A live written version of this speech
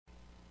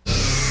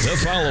The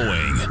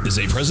following is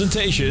a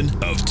presentation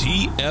of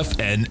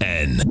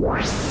TFNN.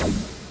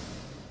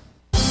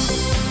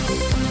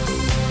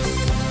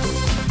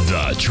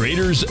 The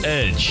Trader's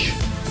Edge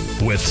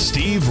with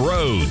Steve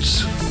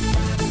Rhodes.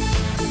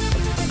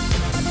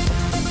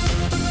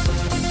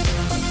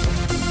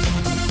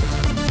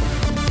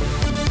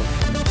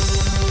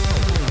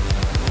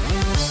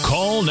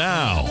 Call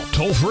now,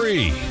 toll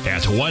free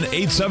at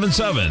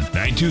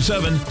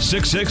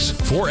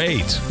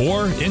 1-877-927-6648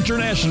 or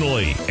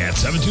internationally at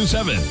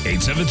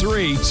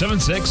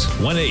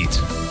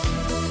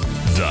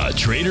 727-873-7618. The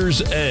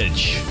Trader's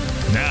Edge.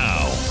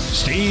 Now,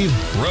 Steve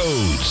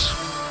Rhodes.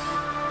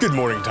 Good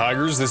morning,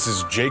 Tigers. This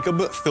is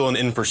Jacob filling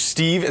in for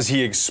Steve as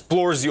he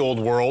explores the old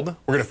world.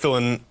 We're going to fill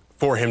in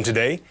for him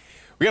today.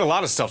 We got a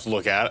lot of stuff to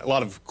look at, a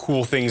lot of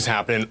cool things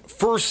happening.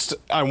 First,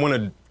 I want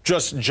to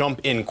just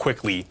jump in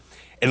quickly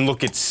and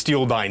look at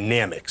Steel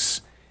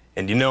Dynamics.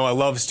 And you know I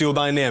love Steel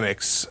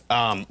Dynamics,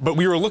 but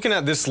we were looking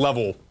at this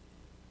level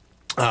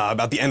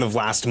about the end of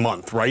last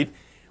month, right?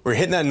 We were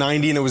hitting that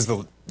 90 and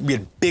we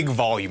had big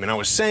volume. And I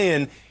was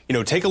saying, you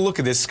know, take a look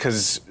at this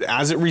because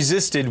as it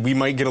resisted, we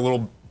might get a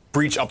little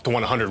breach up to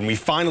 100, and we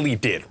finally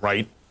did,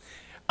 right?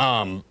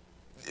 How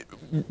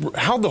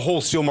the whole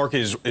steel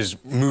market is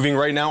moving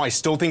right now, I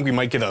still think we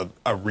might get a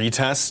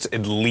retest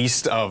at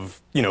least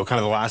of, you know, kind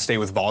of the last day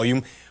with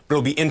volume. But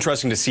it'll be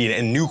interesting to see it,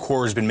 and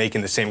Nucor has been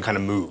making the same kind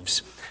of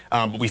moves.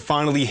 But we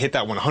finally hit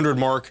that 100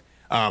 mark,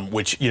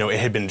 which, you know, it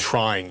had been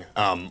trying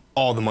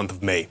all the month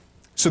of May.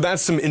 So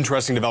that's some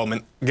interesting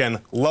development.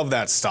 Again, love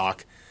that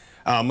stock.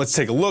 Let's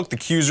take a look. The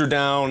Qs are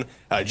down.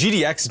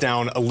 GDX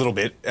down a little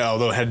bit,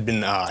 although it had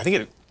been, I think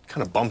it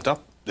kind of bumped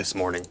up this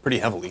morning pretty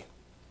heavily.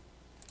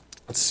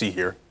 Let's see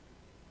here.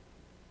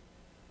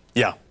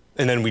 Yeah,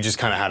 and then we just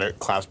kind of had it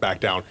collapse back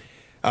down.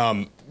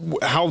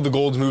 How the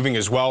gold's moving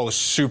as well is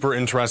super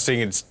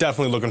interesting. It's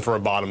definitely looking for a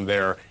bottom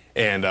there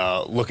and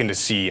looking to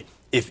see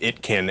if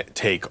it can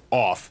take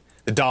off.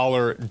 The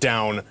dollar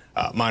down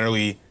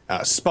minorly,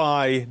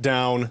 SPY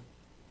down,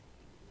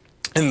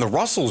 and the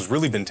Russell's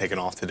really been taking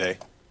off today.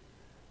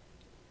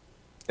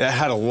 It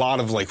had a lot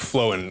of like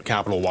flow in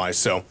capital-wise,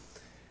 so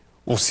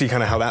we'll see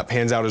kind of how that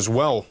pans out as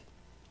well.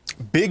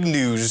 Big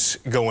news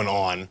going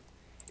on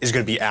is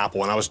going to be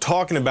Apple, and I was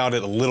talking about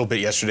it a little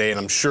bit yesterday, and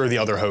I'm sure the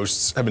other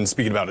hosts have been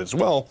speaking about it as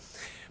well.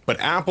 But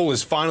Apple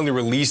is finally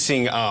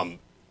releasing, you know,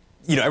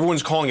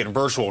 everyone's calling it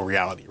virtual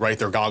reality, right?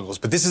 Their goggles,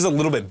 but this is a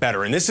little bit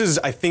better, and this is,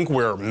 I think,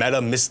 where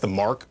Meta missed the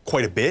mark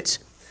quite a bit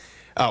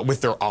with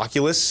their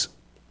Oculus.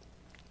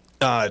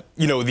 You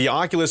know, the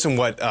Oculus and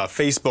what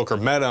Facebook or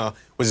Meta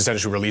was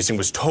essentially releasing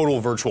was total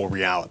virtual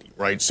reality,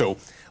 right? So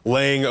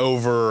laying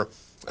over,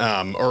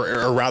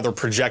 or rather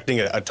projecting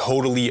a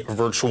totally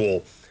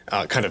virtual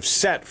kind of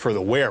set for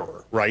the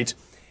wearer, right?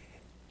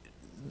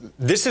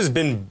 This has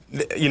been,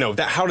 you know,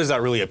 how does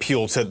that really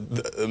appeal to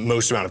the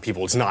most amount of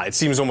people? It's not. It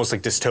seems almost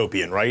like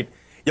dystopian, right?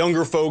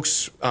 Younger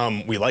folks,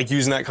 we like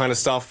using that kind of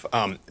stuff.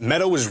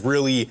 Meta was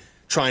really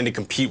trying to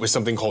compete with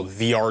something called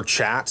VR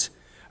chat.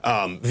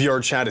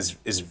 VR chat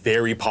is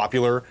very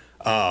popular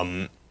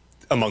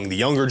among the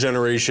younger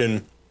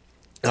generation.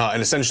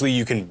 And essentially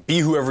you can be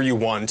whoever you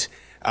want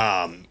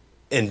and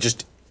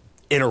just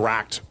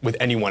interact with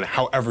anyone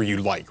however you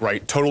like,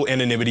 right? Total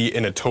anonymity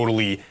in a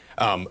totally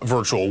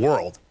virtual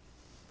world.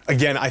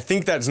 Again, I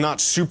think that's not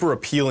super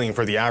appealing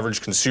for the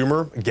average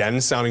consumer.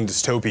 Again, sounding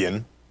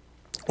dystopian.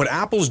 What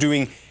Apple's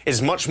doing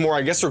is much more,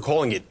 I guess they're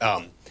calling it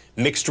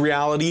mixed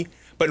reality,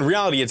 but in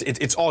reality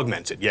it's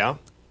augmented, yeah?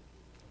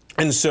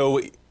 And so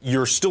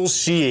you're still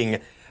seeing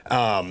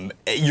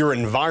your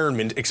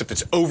environment, except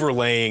it's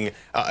overlaying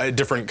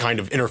different kind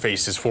of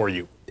interfaces for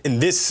you. And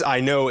this,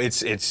 I know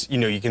it's you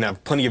know, you can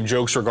have plenty of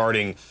jokes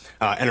regarding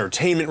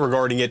entertainment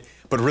regarding it,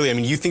 but really, I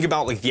mean, you think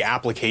about like the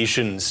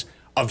applications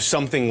of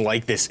something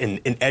like this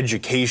in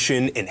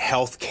education, in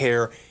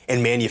healthcare,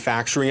 and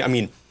manufacturing. I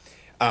mean,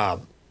 A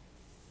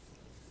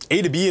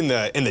to B in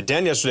the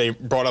den yesterday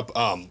brought up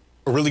a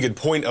really good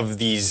point of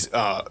these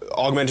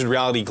augmented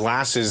reality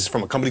glasses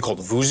from a company called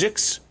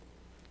Vuzix,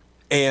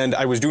 and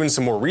I was doing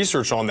some more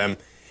research on them.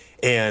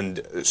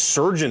 And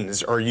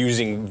surgeons are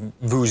using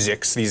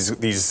Vuzix,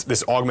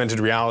 this augmented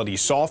reality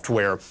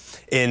software,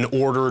 in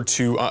order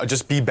to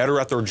just be better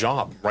at their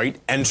job, right?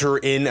 Enter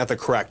in at the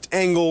correct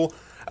angle,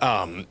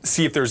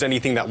 see if there's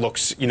anything that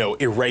looks, you know,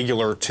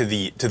 irregular to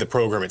the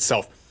program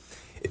itself.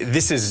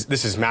 This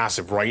is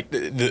massive, right?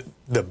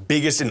 The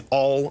biggest in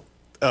all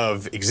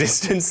of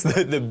existence,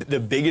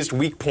 the biggest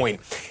weak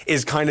point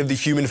is kind of the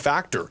human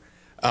factor.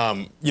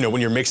 You know,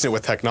 when you're mixing it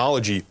with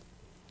technology.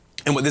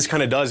 And what this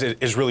kind of does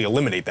is really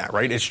eliminate that,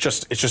 right? It's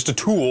just a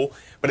tool,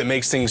 but it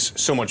makes things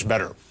so much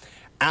better.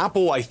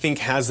 Apple, I think,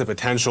 has the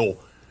potential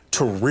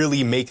to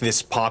really make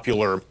this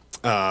popular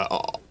on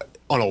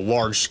a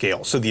large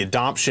scale. So the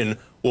adoption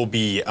will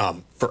be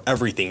for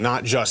everything,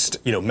 not just,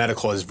 you know,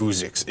 medical as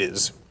Vuzix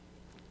is.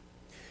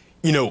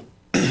 You know,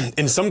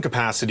 in some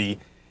capacity,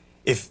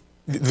 if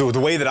the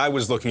way that I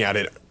was looking at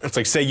it, it's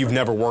like, say you've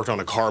never worked on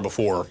a car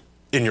before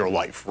in your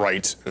life,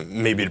 right?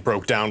 Maybe it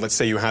broke down. Let's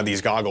say you had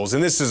these goggles,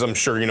 and this is, I'm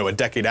sure, you know, a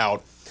decade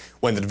out.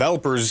 when the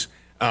developers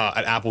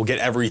at Apple get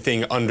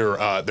everything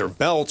under their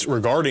belt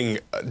regarding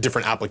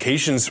different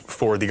applications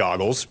for the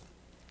goggles.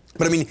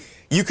 But I mean,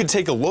 you could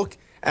take a look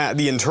at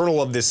the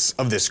internal of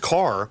this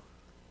car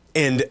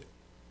and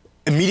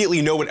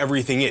immediately know what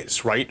everything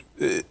is, right?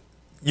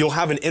 You'll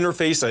have an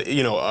interface,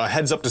 a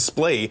heads-up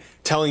display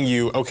telling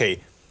you, okay,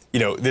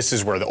 this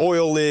is where the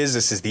oil is,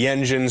 this is the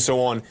engine, so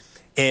on,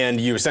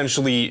 and you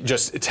essentially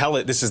just tell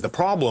it this is the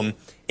problem,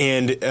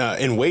 and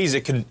in ways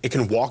it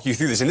can walk you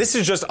through this. And this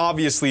is just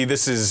obviously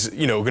this is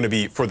going to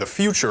be for the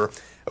future,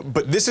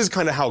 but this is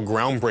kind of how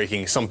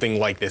groundbreaking something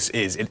like this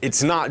is.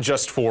 It's not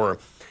just for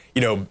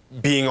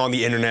being on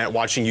the internet,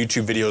 watching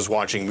YouTube videos,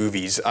 watching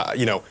movies.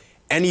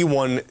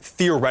 Anyone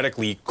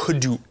theoretically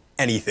could do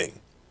anything.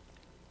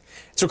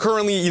 So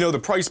currently, the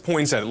price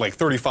point's at like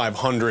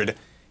 $3,500.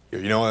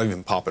 I'll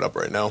even pop it up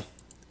right now.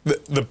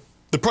 The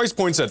price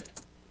point's at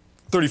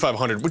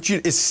 $3,500, which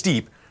is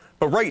steep,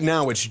 but right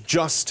now it's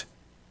just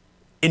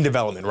in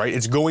development, right?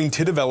 It's going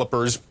to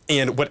developers,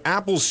 and what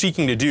Apple's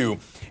seeking to do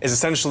is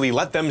essentially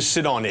let them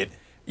sit on it,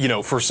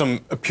 for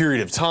a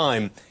period of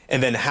time,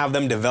 and then have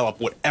them develop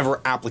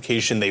whatever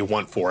application they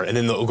want for it, and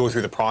then they'll go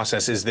through the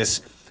process. Is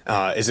this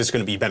going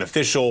to be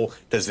beneficial?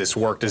 Does this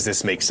work? Does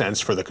this make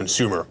sense for the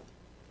consumer?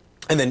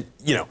 And then,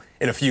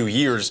 in a few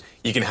years,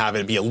 you can have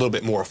it be a little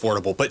bit more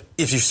affordable. But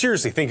if you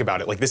seriously think about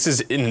it, like, this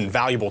is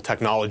invaluable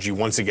technology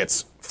once it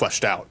gets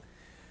fleshed out.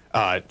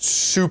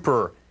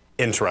 Super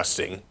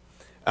interesting.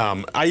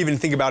 I even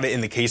think about it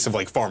in the case of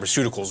like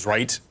pharmaceuticals,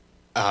 right?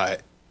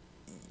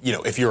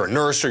 If you're a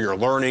nurse or you're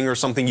learning or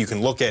something, you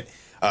can look at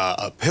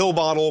a pill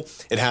bottle.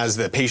 It has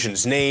the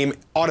patient's name.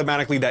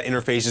 Automatically, that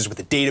interfaces with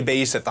the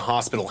database that the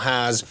hospital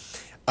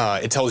has.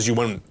 It tells you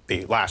when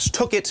they last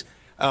took it.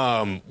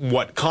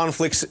 What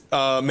conflicts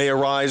may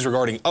arise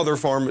regarding other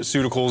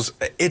pharmaceuticals.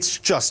 It's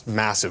just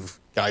massive,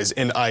 guys,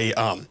 and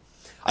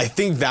I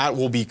think that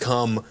will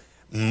become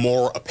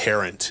more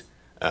apparent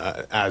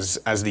as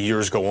the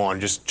years go on.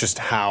 Just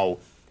how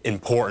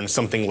important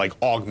something like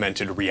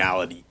augmented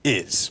reality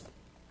is.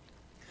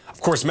 Of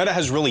course, Meta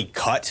has really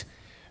cut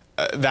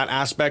that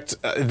aspect.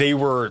 They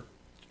were,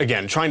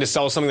 again, trying to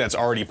sell something that's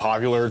already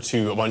popular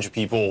to a bunch of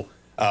people,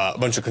 a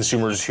bunch of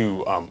consumers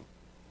who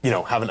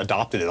haven't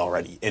adopted it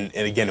already. And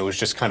again, it was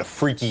just kind of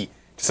freaky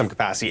to some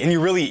capacity. And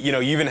you really, you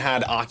even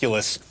had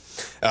Oculus,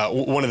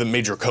 one of the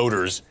major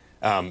coders,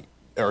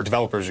 or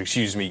developers,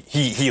 excuse me,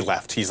 he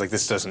left. He's like,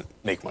 this doesn't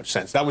make much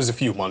sense. That was a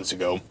few months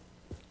ago.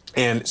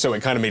 And so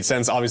it kind of made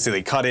sense. Obviously,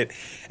 they cut it,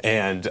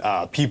 and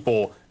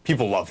people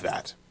love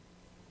that.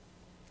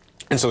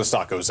 And so the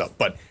stock goes up.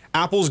 But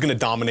Apple's going to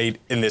dominate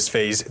in this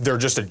phase. They're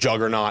just a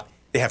juggernaut.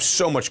 They have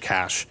so much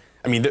cash.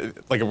 I mean,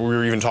 like we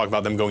were even talking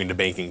about them going into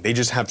banking. They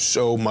just have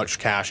so much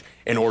cash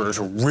in order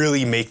to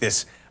really make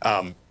this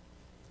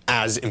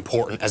as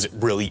important as it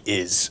really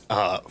is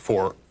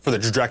for the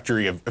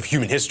trajectory of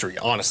human history,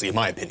 honestly, in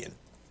my opinion.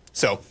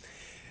 So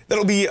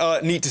that'll be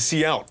neat to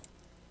see out.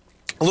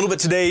 A little bit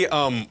today,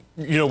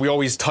 we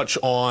always touch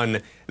on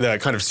the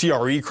kind of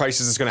CRE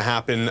crisis that's going to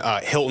happen.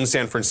 Hilton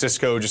San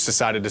Francisco just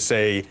decided to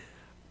say,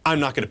 I'm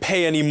not going to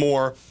pay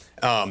anymore.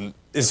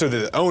 And so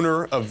the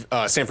owner of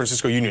San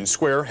Francisco Union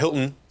Square,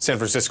 Hilton San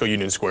Francisco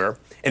Union Square,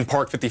 in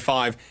Park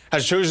 55,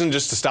 has chosen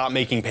just to stop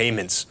making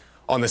payments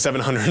on the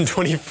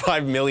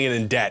 $725 million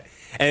in debt.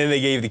 And then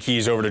they gave the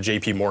keys over to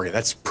JP Morgan.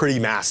 That's pretty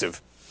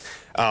massive.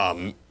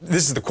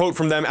 This is the quote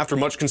from them. After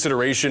much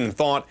consideration and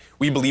thought,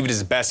 we believe it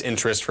is best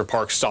interest for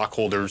Park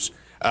stockholders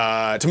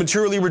to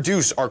materially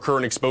reduce our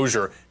current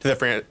exposure to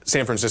the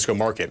San Francisco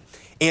market.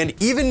 And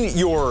even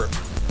your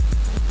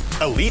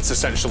elites,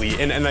 essentially,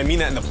 and I mean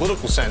that in the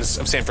political sense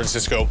of San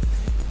Francisco,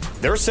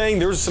 they're saying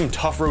there's some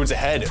tough roads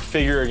ahead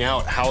figuring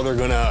out how they're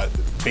going to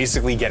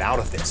basically get out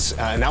of this.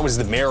 And that was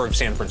the mayor of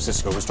San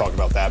Francisco who was talking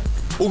about that.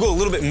 We'll go a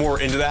little bit more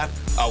into that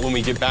when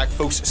we get back.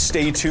 Folks,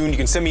 stay tuned. You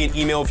can send me an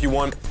email if you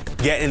want.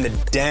 Get in the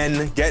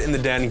den, get in the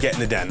den, get in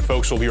the den.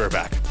 Folks, we'll be right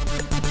back.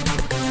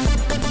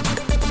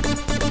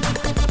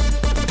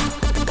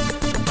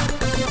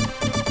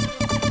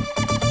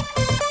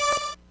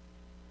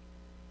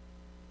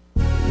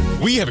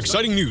 We have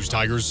exciting news,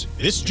 Tigers.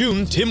 This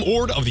June, Tim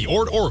Ord of the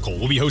Ord Oracle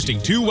will be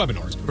hosting 2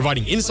 webinars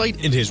providing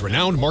insight into his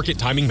renowned market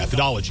timing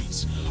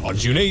methodologies. On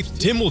June 8th,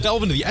 Tim will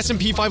delve into the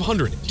S&P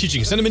 500,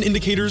 teaching sentiment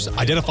indicators,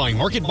 identifying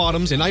market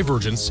bottoms and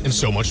divergence, and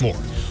so much more.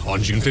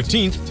 On June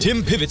 15th,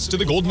 Tim pivots to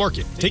the gold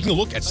market, taking a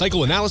look at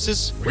cycle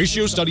analysis,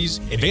 ratio studies,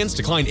 advanced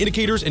decline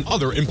indicators, and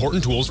other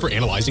important tools for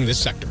analyzing this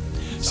sector.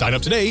 Sign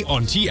up today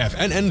on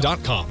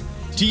TFNN.com.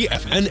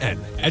 TFNN,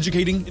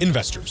 educating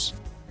investors.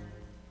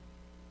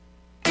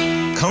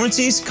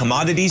 Currencies,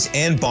 commodities,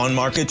 and bond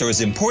markets are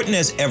as important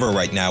as ever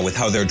right now with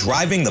how they're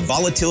driving the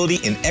volatility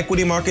in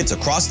equity markets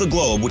across the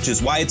globe, which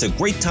is why it's a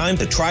great time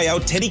to try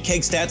out Teddy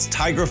Kegstad's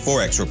Tiger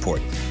Forex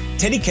Report.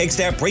 Teddy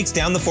Kegstad breaks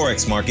down the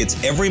Forex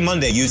markets every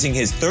Monday using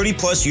his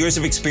 30-plus years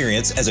of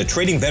experience as a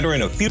trading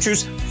veteran of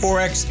futures,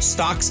 Forex,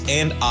 stocks,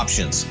 and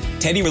options.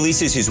 Teddy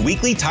releases his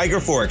weekly Tiger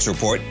Forex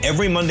Report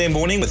every Monday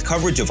morning with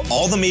coverage of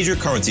all the major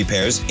currency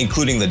pairs,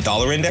 including the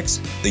dollar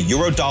index, the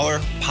euro dollar,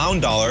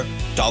 pound dollar,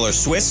 dollar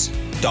Swiss,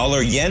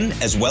 dollar, yen,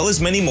 as well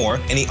as many more,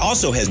 and he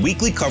also has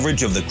weekly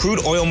coverage of the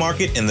crude oil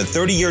market and the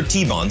 30-year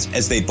T-bonds,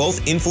 as they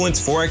both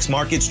influence Forex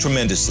markets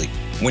tremendously.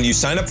 When you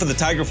sign up for the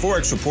Tiger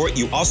Forex Report,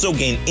 you also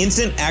gain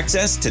instant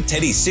access to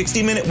Teddy's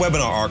 60-minute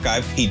webinar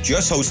archive he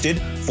just hosted,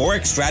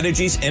 Forex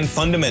Strategies and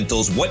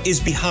Fundamentals, What is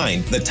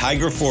Behind the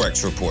Tiger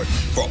Forex Report.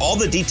 For all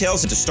the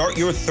details and to start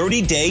your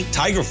 30-day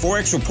Tiger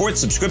Forex Report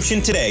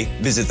subscription today,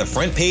 visit the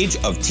front page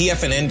of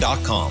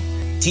TFNN.com.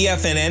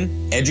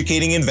 TFNN,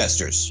 educating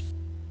investors.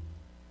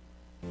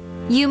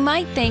 You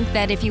might think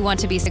that if you want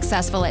to be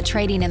successful at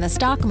trading in the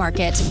stock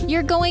market,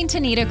 you're going to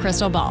need a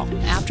crystal ball.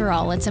 After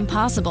all, it's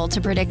impossible to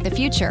predict the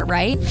future,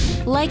 right?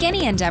 Like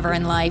any endeavor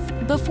in life,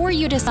 before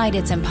you decide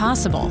it's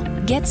impossible,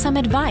 get some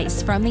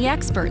advice from the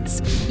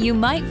experts. You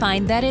might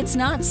find that it's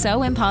not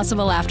so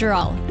impossible after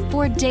all.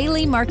 For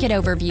daily market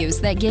overviews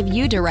that give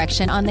you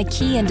direction on the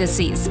key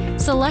indices,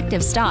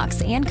 selective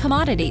stocks, and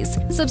commodities,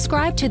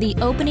 subscribe to the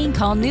Opening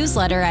Call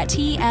newsletter at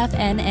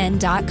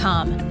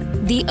TFNN.com.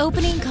 The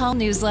Opening Call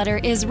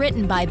newsletter is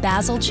written by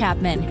Basil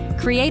Chapman,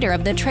 creator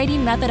of the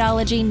trading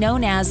methodology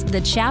known as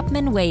the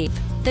Chapman Wave.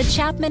 The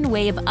Chapman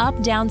Wave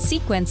up-down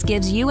sequence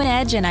gives you an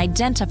edge in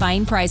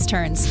identifying price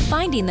turns,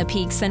 finding the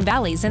peaks and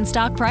valleys in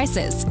stock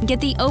prices. Get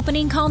the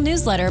Opening Call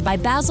newsletter by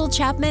Basil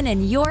Chapman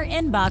in your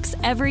inbox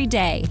every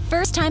day.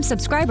 First-time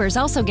subscribers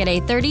also get a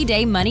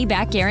 30-day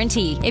money-back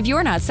guarantee. If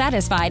you're not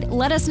satisfied,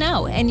 let us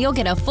know, and you'll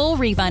get a full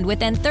refund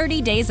within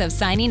 30 days of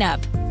signing up.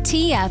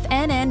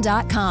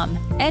 TFNN.com,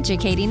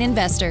 educating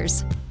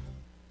investors.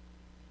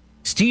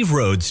 Steve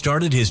Rhodes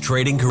started his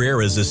trading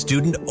career as a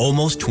student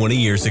almost 20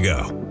 years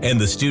ago, and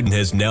the student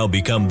has now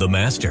become the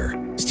master.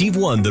 Steve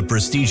won the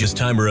prestigious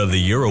Timer of the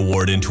Year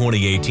award in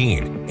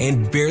 2018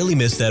 and barely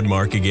missed that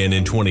mark again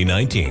in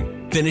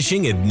 2019,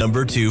 finishing at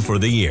number 2 for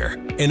the year.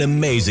 An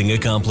amazing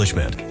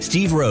accomplishment.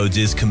 Steve Rhodes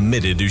is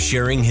committed to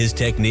sharing his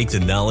techniques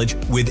and knowledge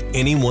with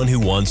anyone who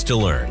wants to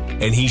learn,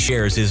 and he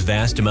shares his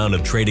vast amount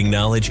of trading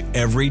knowledge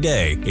every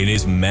day in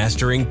his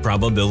Mastering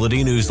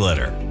Probability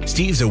newsletter.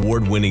 Steve's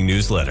award-winning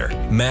newsletter,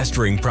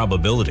 Mastering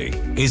Probability,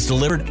 is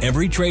delivered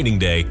every trading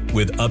day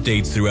with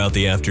updates throughout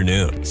the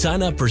afternoon.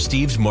 Sign up for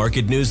Steve's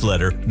market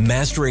newsletter,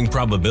 Mastering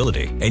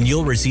Probability, and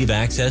you'll receive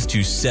access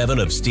to 7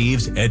 of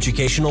Steve's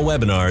educational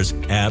webinars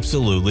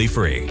absolutely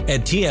free.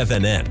 At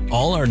TFNN,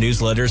 all our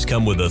newsletters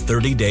come with a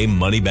 30-day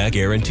money-back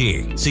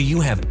guarantee, so you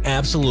have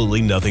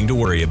absolutely nothing to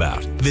worry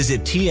about.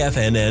 Visit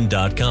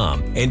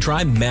TFNN.com and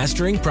try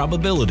Mastering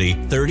Probability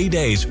 30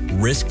 days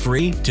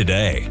risk-free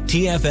today.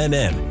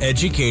 TFNN,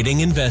 educating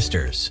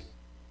investors.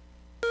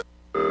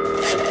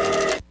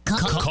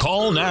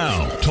 Call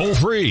now, toll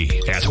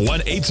free at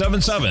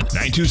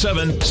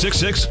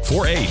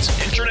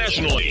 1-877-927-6648.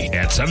 Internationally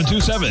at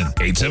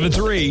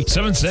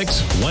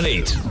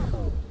 727-873-7618.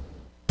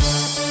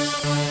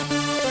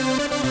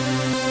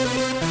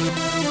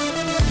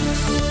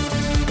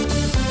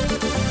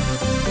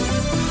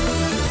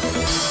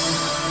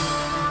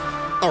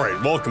 All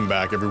right, welcome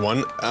back,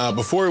 everyone.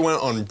 Before we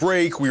went on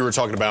break, we were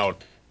talking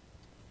about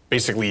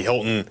basically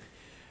Hilton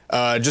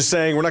just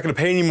saying we're not going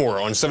to pay any more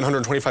on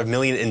 $725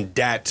 million in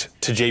debt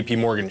to J.P.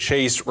 Morgan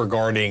Chase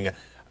regarding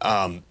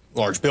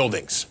large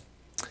buildings.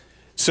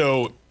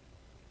 So,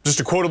 just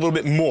to quote a little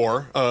bit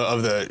more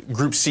of the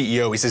group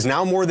CEO, he says,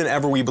 "Now more than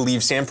ever, we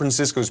believe San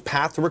Francisco's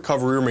path to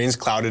recovery remains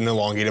clouded and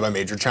elongated by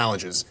major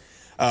challenges.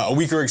 A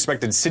weaker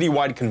expected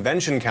citywide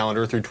convention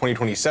calendar through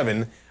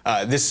 2027.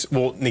 This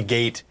will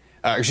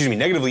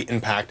negatively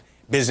impact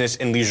business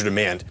and leisure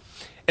demand."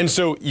 And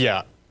so,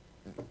 yeah,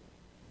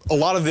 a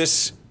lot of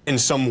this in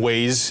some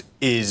ways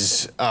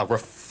is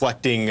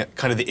reflecting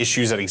kind of the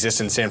issues that exist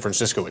in San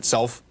Francisco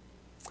itself.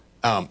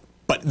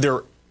 But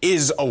there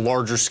is a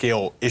larger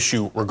scale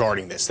issue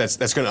regarding this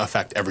that's going to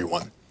affect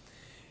everyone.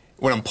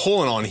 What I'm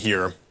pulling on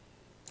here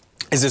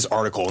is this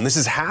article, and this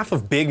is half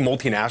of big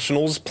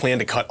multinationals plan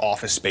to cut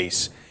office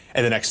space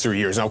in the next 3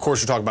 years. Now, of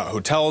course, we're talking about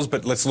hotels,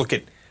 but let's look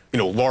at,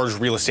 large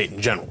real estate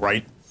in general,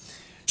 right?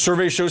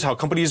 Survey shows how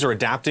companies are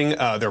adapting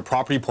their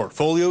property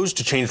portfolios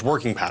to change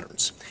working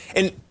patterns.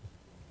 And,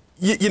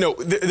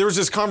 there was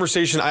this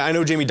conversation, I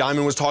know Jamie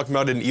Dimon was talking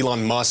about it, and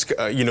Elon Musk,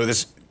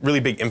 this really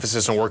big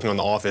emphasis on working on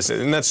the office,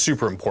 and that's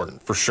super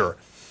important for sure.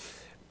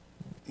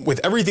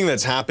 With everything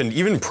that's happened,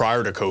 even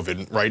prior to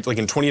COVID, right? Like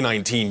in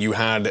 2019, you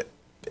had,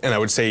 and I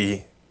would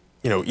say,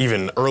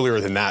 even earlier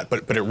than that,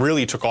 but it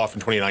really took off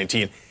in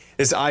 2019,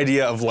 this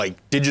idea of like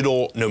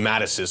digital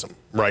nomadicism,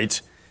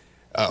 right?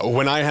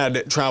 When I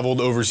had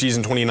traveled overseas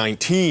in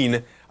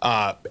 2019,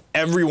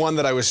 everyone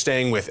that I was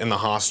staying with in the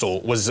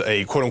hostel was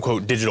a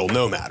quote-unquote digital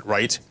nomad,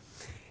 right?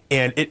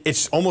 And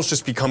it's almost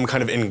just become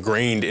kind of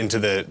ingrained into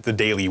the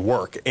daily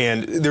work.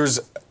 And there's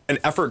an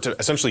effort to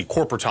essentially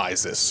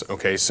corporatize this,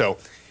 okay? So,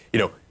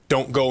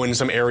 don't go in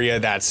some area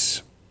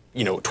that's,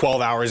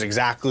 12 hours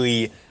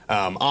exactly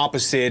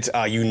opposite.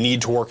 You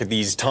need to work at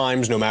these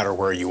times no matter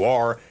where you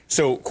are.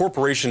 So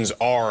corporations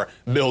are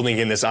building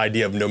in this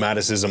idea of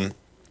nomadicism,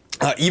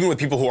 even with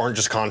people who aren't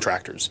just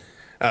contractors.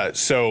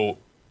 So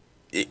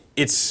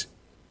it's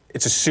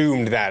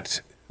assumed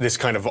that this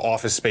kind of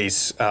office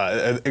space,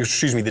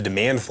 the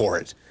demand for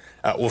it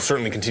will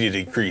certainly continue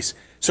to decrease.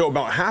 So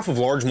about half of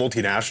large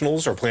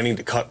multinationals are planning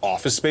to cut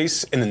office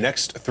space in the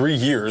next 3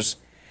 years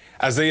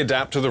as they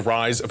adapt to the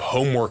rise of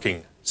home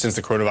working since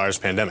the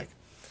coronavirus pandemic.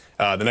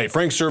 The Knight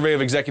Frank survey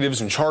of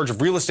executives in charge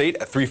of real estate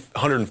at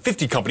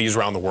 350 companies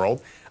around the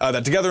world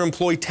that together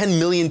employ 10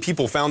 million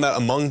people found that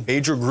among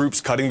major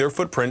groups cutting their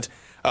footprint,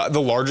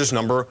 the largest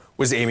number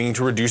was aiming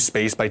to reduce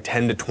space by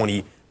 10 to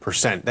 20%.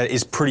 That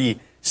is pretty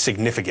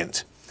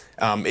significant.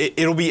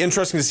 It'll be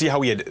interesting to see how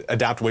we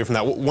adapt away from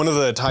that. One of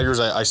the Tigers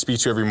I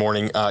speak to every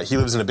morning, he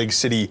lives in a big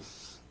city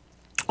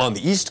on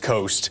the East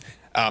Coast.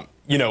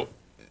 You know,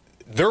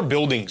 their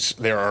buildings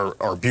there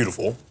are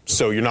beautiful,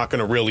 so you're not going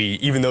to really,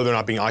 even though they're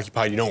not being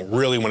occupied, you don't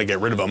really want to get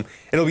rid of them.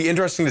 It'll be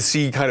interesting to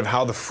see kind of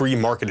how the free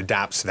market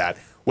adapts to that,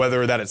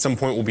 whether that at some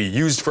point will be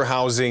used for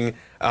housing,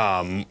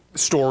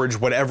 storage,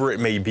 whatever it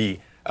may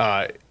be.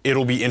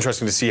 It'll be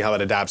interesting to see how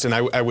that adapts, and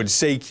I would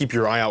say keep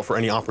your eye out for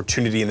any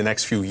opportunity in the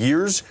next few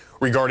years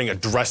regarding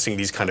addressing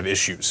these kind of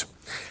issues.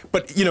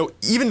 But, you know,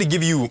 even to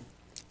give you,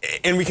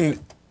 and we can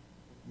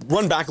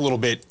run back a little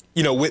bit,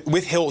 you know,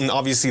 with Hilton,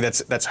 obviously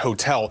that's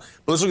hotel,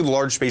 but let's look at the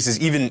large spaces,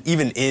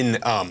 even in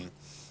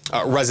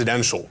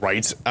residential,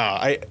 right?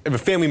 I have a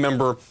family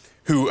member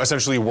who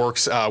essentially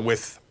works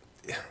with,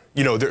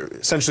 you know,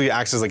 essentially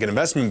acts as like an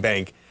investment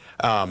bank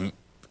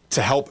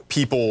to help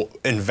people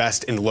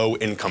invest in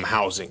low-income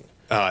housing.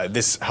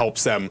 This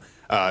helps them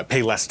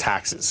pay less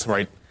taxes,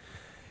 right?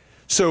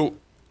 So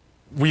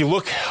we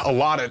look a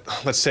lot at,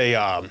 let's say,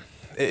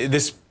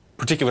 this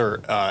particular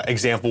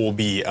example will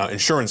be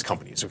insurance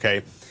companies,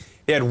 okay?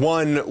 They had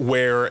one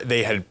where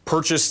they had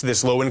purchased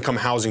this low-income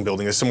housing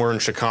building, this somewhere in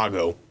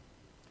Chicago,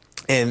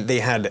 and they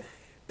had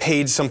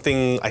paid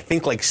something, I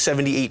think like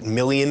 $78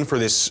 million for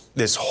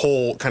this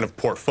whole kind of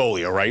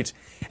portfolio, right?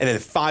 And then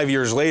 5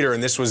 years later,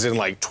 and this was in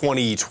like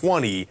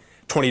 2020,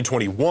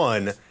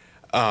 2021,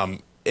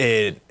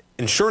 an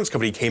insurance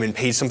company came and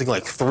paid something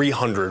like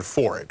 $300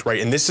 for it,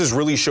 right? And this is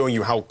really showing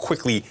you how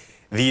quickly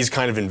these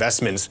kind of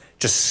investments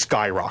just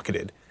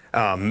skyrocketed.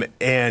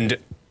 And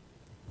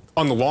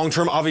on the long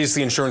term,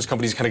 obviously insurance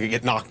companies kind of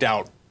get knocked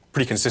out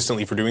pretty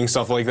consistently for doing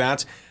stuff like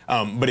that.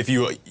 But if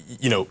you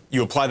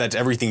apply that to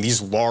everything,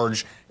 these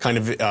large kind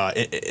of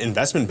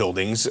investment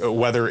buildings,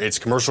 whether it's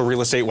commercial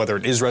real estate, whether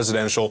it is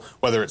residential,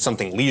 whether it's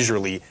something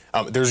leisurely,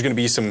 there's going to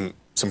be some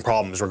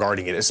problems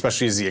regarding it,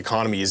 especially as the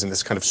economy is in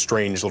this kind of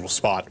strange little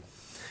spot.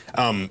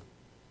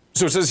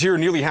 So it says here,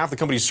 nearly half the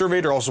companies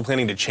surveyed are also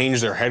planning to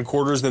change their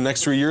headquarters in the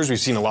next 3 years. We've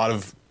seen a lot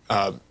of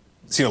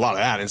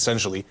that,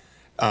 essentially,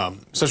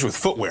 especially with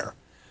footwear.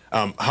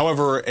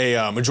 However,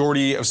 a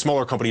majority of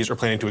smaller companies are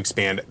planning to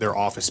expand their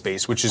office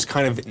space, which is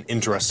kind of an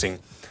interesting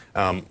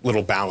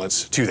little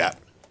balance to that.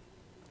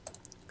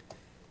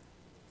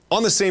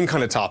 On the same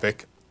kind of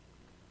topic,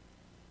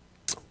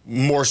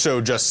 more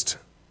so just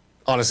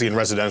honestly in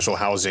residential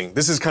housing,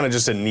 this is kind of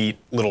just a neat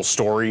little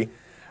story.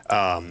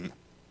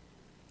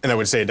 And I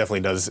would say it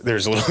definitely does.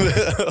 There's a little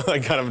bit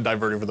like kind of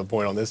diverting from the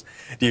point on this,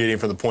 deviating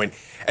from the point.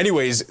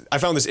 Anyways, I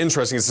found this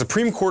interesting. The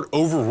Supreme Court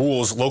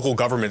overrules local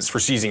governments for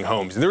seizing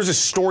homes. And there was a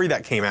story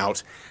that came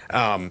out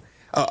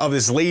of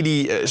this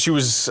lady. She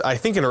was, I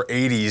think, in her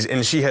 80s,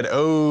 and she had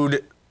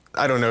owed,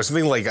 I don't know,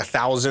 something like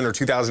 $1,000 or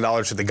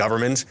 $2,000 to the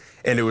government,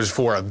 and it was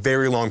for a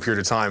very long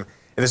period of time.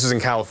 And this was in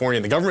California.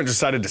 And the government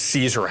decided to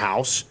seize her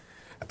house.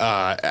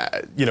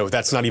 You know,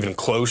 that's not even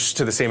close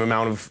to the same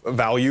amount of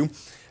value.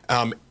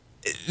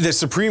 The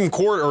Supreme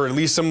Court, or at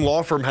least some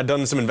law firm, had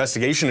done some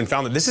investigation and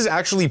found that this is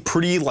actually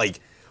pretty, like,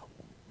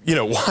 you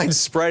know,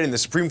 widespread, and the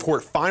Supreme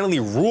Court finally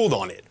ruled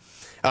on it.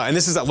 And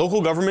this is that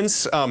local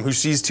governments who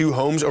seized 2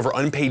 homes over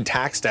unpaid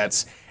tax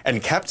debts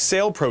and kept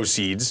sale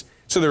proceeds,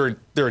 so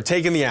they were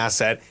taking the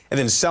asset and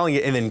then selling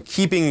it and then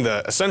keeping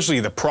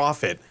essentially the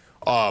profit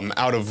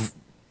out of,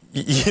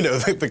 you know,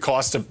 the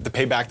cost to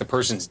pay back the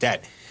person's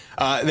debt.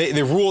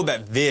 They ruled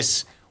that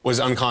this was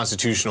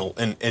unconstitutional,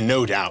 and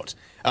no doubt.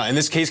 And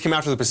this case came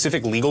after the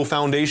Pacific Legal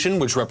Foundation,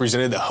 which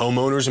represented the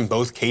homeowners in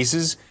both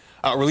cases,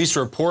 released a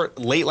report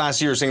late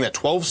last year saying that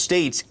 12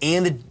 states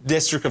and the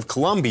District of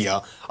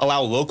Columbia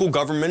allow local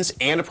governments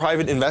and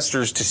private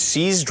investors to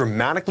seize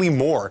dramatically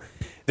more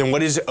than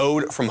what is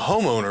owed from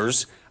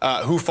homeowners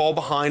who fall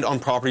behind on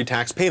property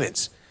tax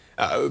payments.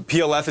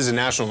 PLF is a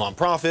national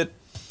nonprofit,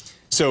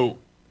 so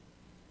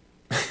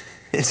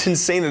it's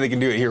insane that they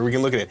can do it. Here, we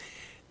can look at it.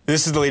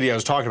 This is the lady I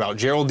was talking about,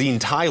 Geraldine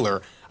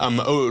Tyler.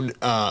 Owned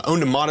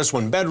a modest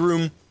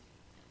 1-bedroom.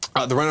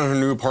 The rent on her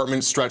new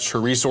apartment stretched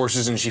her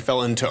resources, and she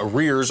fell into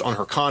arrears on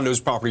her condo's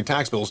property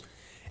tax bills.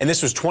 And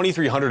this was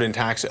 $2,300 in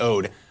tax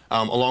owed,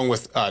 along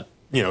with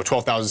you know,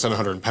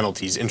 $12,700 in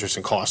penalties, interest,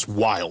 and costs.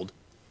 Wild.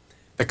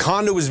 The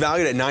condo was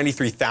valued at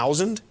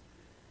 $93,000,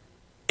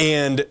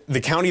 and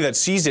the county that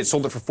seized it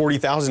sold it for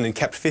 $40,000 and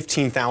kept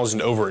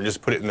 $15,000 over and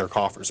just put it in their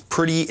coffers.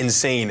 Pretty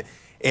insane.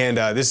 And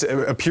this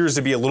appears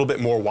to be a little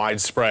bit more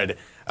widespread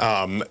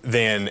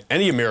than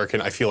any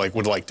American, I feel like,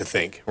 would like to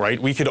think, right?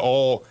 We could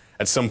all,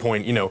 at some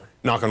point, you know,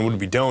 knock on wood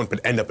we don't, but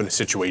end up in a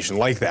situation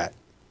like that.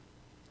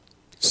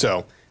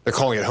 So they're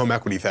calling it home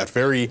equity theft.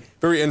 Very,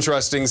 very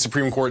interesting.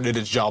 Supreme Court did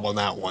its job on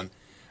that one.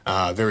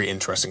 Very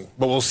interesting.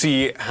 But we'll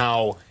see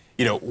how,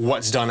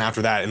 what's done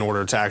after that in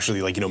order to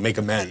actually, make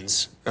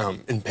amends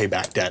and pay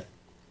back debt.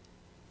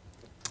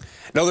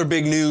 Another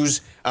big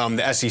news,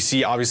 the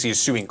SEC obviously is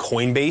suing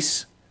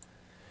Coinbase,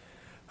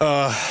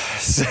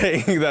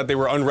 saying that they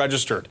were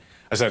unregistered,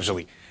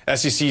 essentially.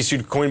 SEC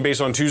sued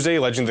Coinbase on Tuesday,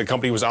 alleging the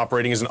company was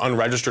operating as an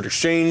unregistered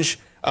exchange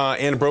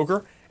and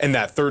broker, and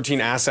that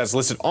 13 assets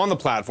listed on the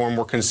platform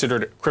were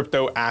considered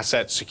crypto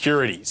asset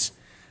securities.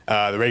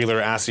 The regular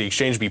asset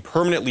exchange be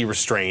permanently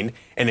restrained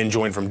and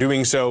enjoined from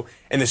doing so.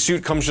 And the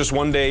suit comes just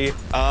one day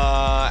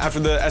after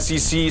the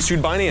SEC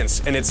sued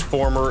Binance and its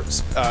founder,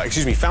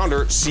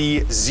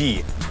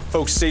 CZ.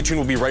 Folks, stay tuned.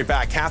 We'll be right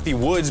back. Kathy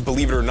Woods,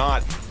 believe it or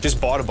not,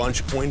 just bought a bunch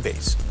of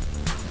Coinbase.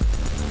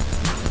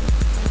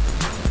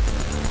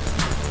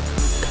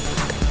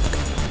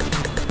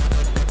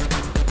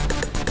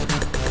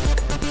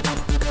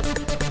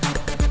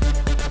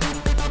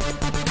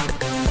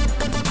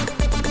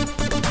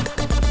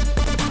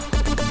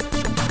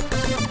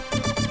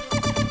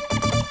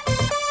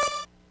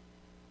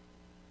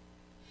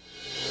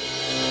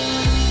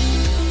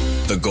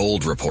 The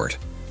Gold Report.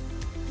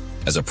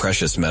 As a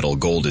precious metal,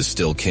 gold is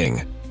still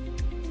king.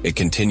 It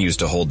continues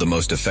to hold the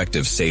most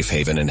effective safe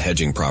haven and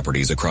hedging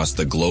properties across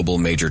the global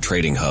major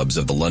trading hubs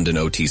of the London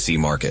OTC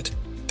market,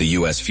 the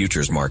U.S.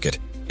 futures market,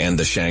 and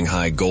the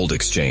Shanghai Gold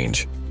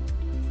Exchange.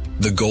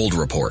 The Gold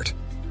Report.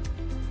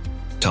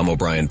 Tom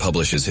O'Brien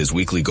publishes his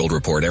weekly gold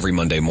report every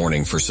Monday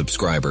morning for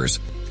subscribers,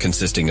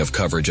 consisting of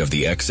coverage of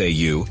the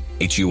XAU,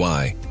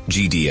 HUI,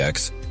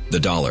 GDX, the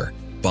dollar,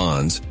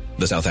 bonds,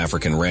 the South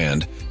African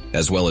rand,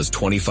 as well as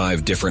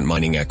 25 different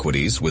mining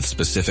equities with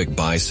specific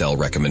buy-sell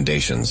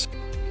recommendations.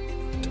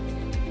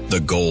 The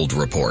Gold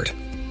Report.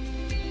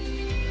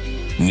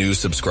 New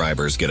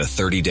subscribers get a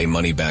 30-day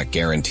money-back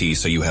guarantee,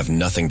 so you have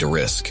nothing to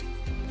risk.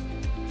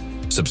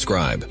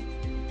 Subscribe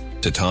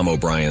to Tom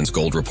O'Brien's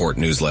Gold Report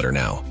newsletter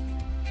now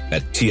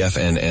at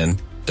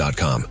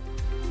TFNN.com.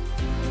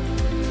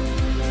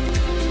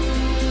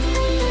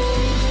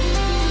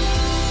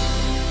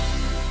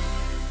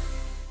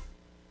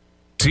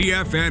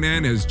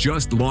 TFNN has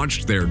just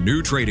launched their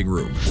new trading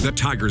room, the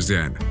Tiger's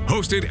Den,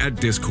 hosted at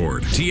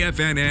Discord.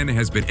 TFNN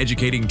has been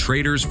educating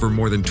traders for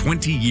more than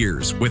 20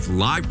 years with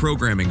live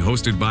programming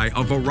hosted by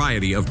a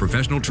variety of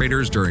professional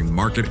traders during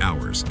market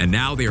hours. And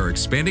now they are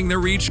expanding their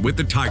reach with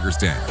the Tiger's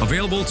Den,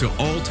 available to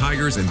all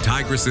Tigers and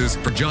Tigresses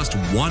for just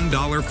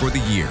 $1 for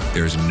the year.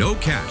 There's no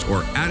catch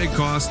or added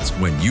costs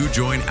when you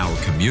join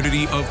our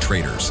community of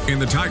traders. In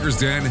the Tiger's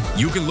Den,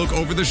 you can look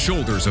over the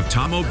shoulders of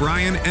Tom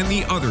O'Brien and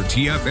the other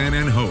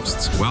TFNN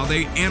hosts while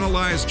they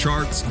analyze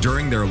charts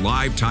during their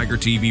live Tiger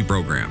TV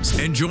programs,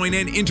 and join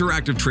an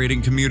interactive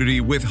trading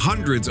community with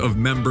hundreds of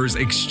members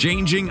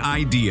exchanging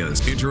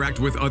ideas. Interact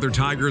with other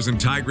Tigers and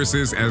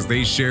Tigresses as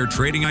they share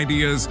trading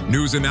ideas,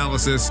 news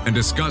analysis, and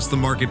discuss the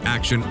market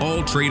action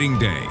all trading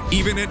day,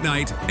 even at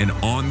night and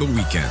on the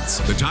weekends.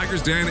 The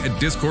Tiger's Den at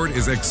Discord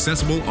is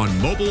accessible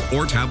on mobile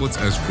or tablets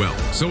as well,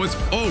 so it's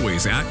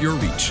always at your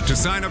reach. To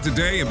sign up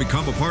today and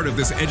become a part of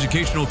this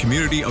educational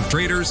community of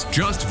traders,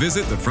 just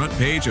visit the front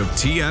page of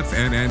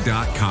TFNN.com.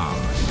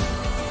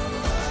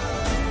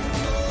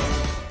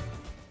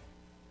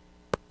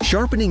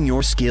 Sharpening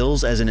your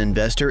skills as an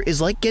investor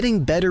is like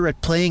getting better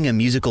at playing a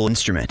musical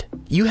instrument.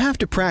 You have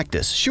to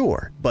practice,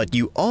 sure, but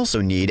you also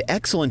need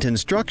excellent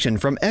instruction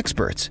from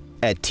experts.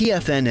 At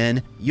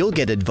TFNN, you'll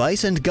get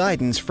advice and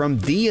guidance from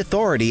the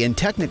authority in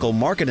technical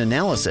market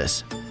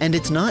analysis. And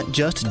it's not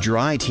just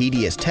dry,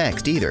 tedious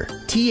text either.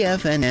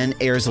 TFNN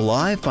airs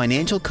live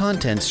financial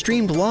content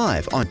streamed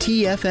live on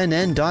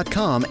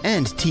TFNN.com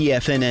and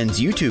TFNN's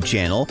YouTube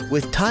channel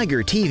with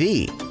Tiger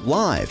TV,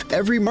 live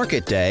every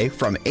market day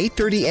from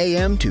 8:30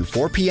 a.m. to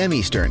 4 p.m.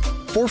 Eastern,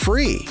 for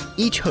free.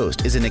 Each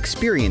host is an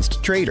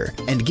experienced trader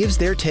and gives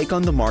their take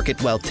on the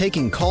market while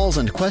taking calls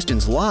and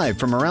questions live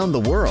from around the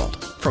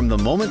world. From the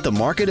moment the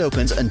market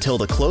opens until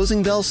the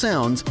closing bell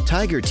sounds,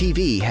 Tiger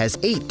TV has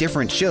 8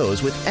 different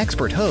shows with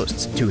expert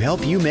hosts to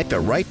help you make the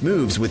right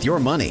moves with your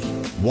money.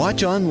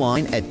 Watch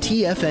online at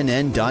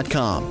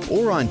TFNN.com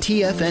or on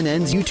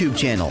TFNN's YouTube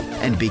channel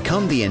and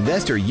become the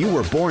investor you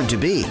were born to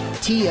be.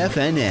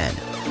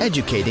 TFNN,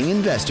 educating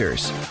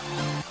investors.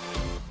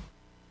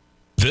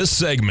 This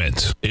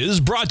segment is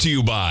brought to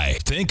you by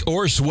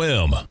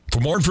Thinkorswim. For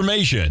more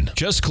information,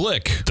 just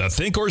click the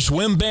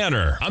Thinkorswim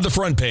banner on the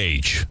front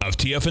page of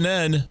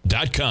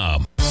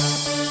TFNN.com.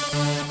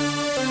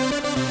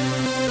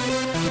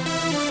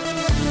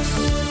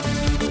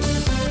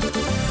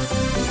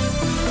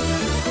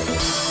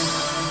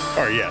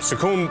 All right, yeah, so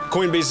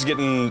Coinbase is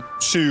getting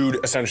sued,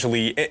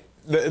 essentially.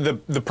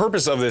 The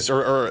purpose of this,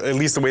 or at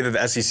least the way that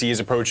the SEC is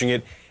approaching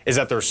it, is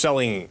that they're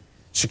selling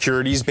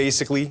securities,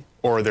 basically,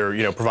 or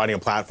they're, providing a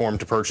platform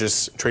to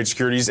purchase, trade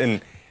securities.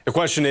 And the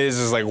question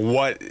is like,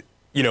 what,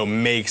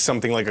 makes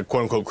something like a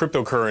quote-unquote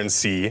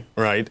cryptocurrency,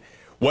 right?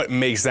 What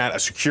makes that a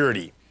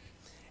security?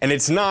 And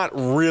it's not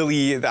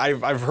really,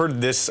 I've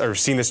heard this, or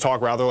seen this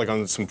talk rather, like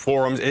on some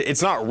forums.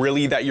 It's not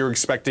really that you're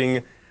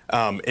expecting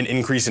an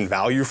increase in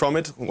value from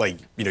it. Like,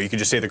 you could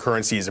just say the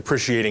currency is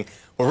appreciating.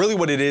 But really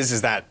what it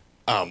is that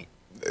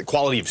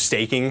quality of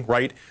staking,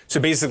 right? So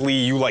basically,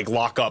 you like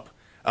lock up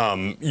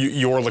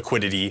your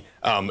liquidity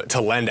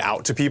to lend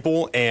out to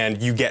people,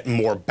 and you get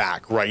more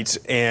back, right?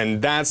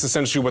 And that's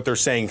essentially what they're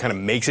saying kind of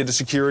makes it a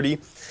security.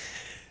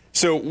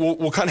 So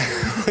we'll kind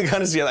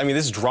of see. I mean,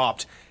 this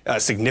dropped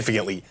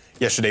significantly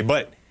yesterday,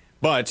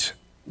 but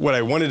what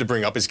I wanted to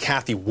bring up is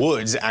Cathie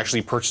Woods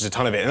actually purchased a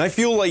ton of it, and I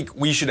feel like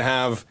we should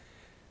have,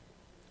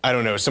 I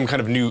don't know, some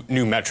kind of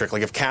new metric.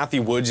 Like if Cathie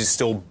Woods is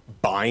still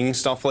buying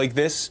stuff like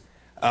this,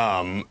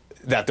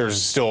 that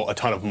there's still a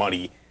ton of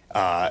money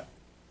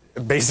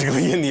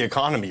basically in the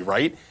economy,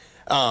 right?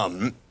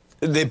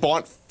 They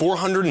bought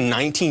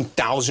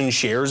 419,000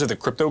 shares of the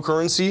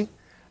cryptocurrency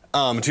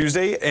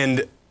Tuesday,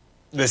 and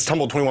this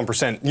tumbled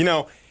 21%. You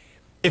know,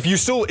 if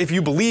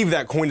you believe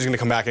that coin is going to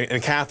come back,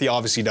 and Cathie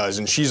obviously does,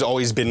 and she's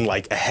always been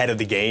like ahead of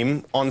the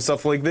game on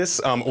stuff like this,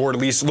 or at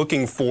least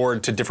looking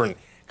forward to different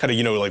kind of,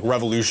 you know, like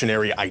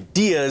revolutionary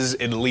ideas,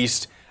 at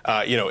least,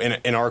 you know,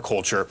 in our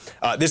culture.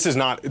 This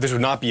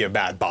would not be a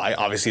bad buy.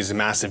 Obviously, it's a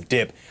massive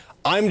dip.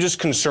 I'm just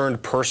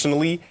concerned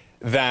personally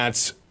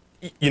that,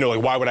 you know,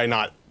 like why would I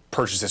not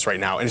purchase this right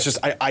now? And it's just,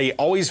 I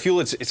always feel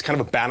it's kind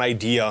of a bad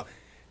idea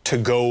to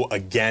go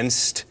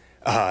against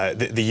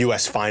the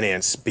U.S.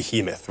 finance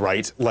behemoth,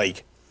 right?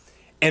 Like,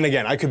 and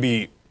again, I could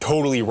be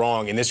totally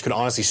wrong, and this could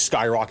honestly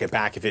skyrocket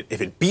back if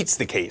it beats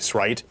the case,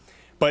 right?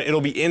 But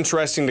it'll be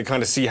interesting to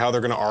kind of see how they're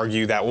going to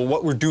argue that, well,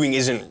 what we're doing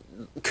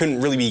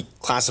couldn't really be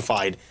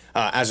classified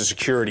as a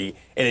security,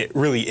 and it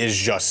really is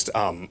just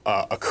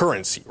a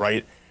currency,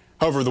 right?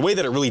 However, the way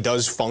that it really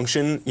does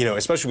function, you know,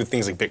 especially with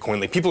things like Bitcoin,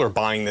 like people are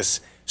buying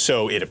this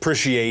so it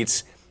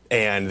appreciates,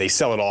 and they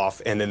sell it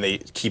off, and then they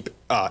keep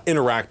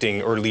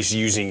interacting or at least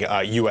using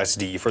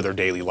USD for their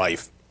daily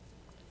life.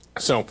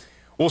 So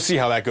we'll see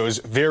how that goes.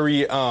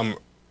 Very,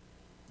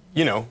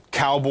 you know,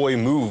 cowboy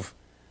move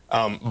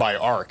by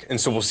ARK, and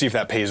so we'll see if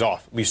that pays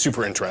off. It'll be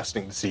super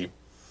interesting to see.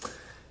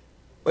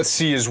 Let's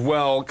see as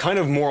well, kind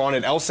of more on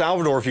it. El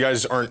Salvador, if you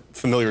guys aren't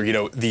familiar, you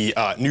know, the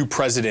new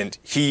president,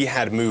 he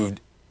had moved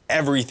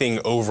everything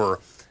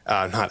over,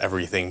 not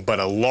everything, but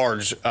a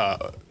large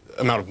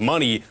amount of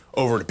money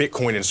over to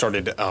Bitcoin and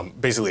started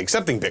basically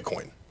accepting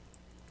Bitcoin.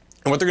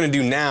 And what they're going to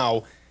do now,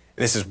 and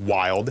this is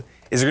wild,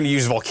 is they're going to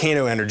use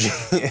volcano energy.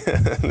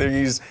 They're going to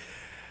use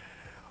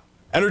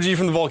energy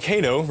from the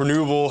volcano,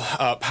 renewable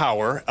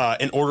power,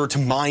 in order to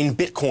mine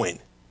Bitcoin.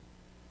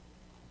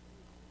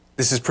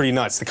 This is pretty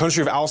nuts. The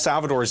country of El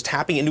Salvador is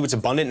tapping into its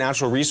abundant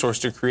natural resource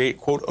to create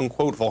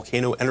quote-unquote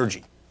volcano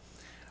energy.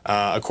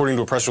 According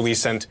to a press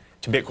release sent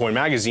to Bitcoin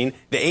Magazine,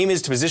 the aim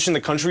is to position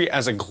the country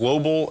as a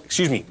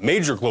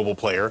major global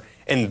player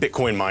in the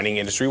Bitcoin mining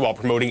industry while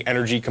promoting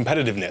energy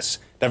competitiveness,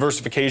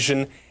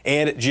 diversification,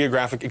 and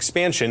geographic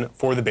expansion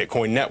for the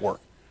Bitcoin network.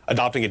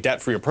 Adopting a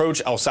debt-free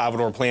approach, El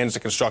Salvador plans to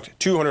construct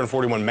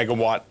 241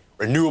 megawatt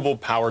renewable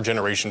power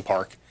generation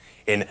park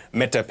in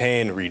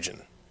Metapan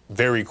region.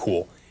 Very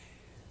cool.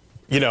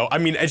 You know, I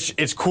mean,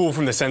 it's cool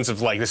from the sense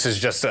of like, this is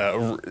just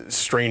a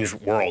strange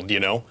world, you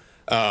know?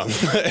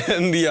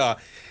 And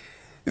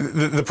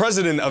the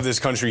president of this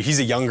country, he's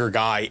a younger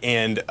guy,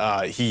 and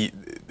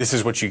this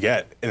is what you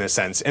get in a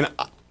sense. And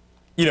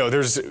you know,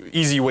 there's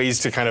easy ways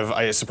to kind of,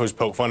 I suppose,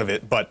 poke fun of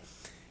it, but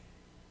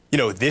you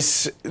know,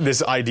 this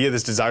idea,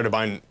 this desire to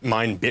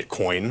mine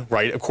Bitcoin,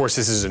 right? Of course,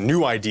 this is a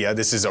new idea.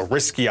 This is a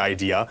risky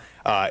idea.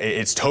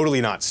 It's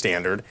totally not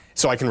standard.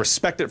 So I can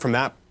respect it from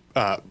that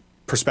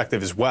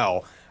perspective as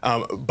well.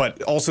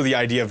 But also the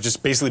idea of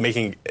just basically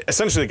making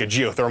essentially like a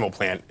geothermal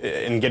plant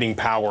and getting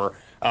power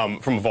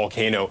from a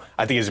volcano,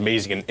 I think is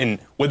amazing. And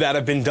would that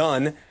have been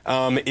done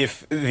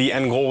if the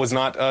end goal was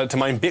not to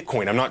mine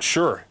Bitcoin? I'm not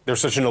sure.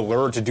 There's such an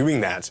allure to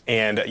doing that.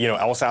 And, you know,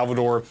 El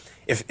Salvador,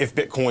 if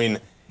Bitcoin,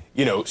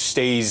 you know,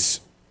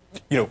 stays,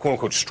 you know, quote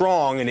unquote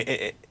strong and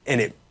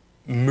it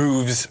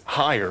moves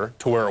higher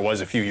to where it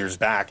was a few years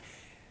back,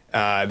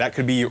 that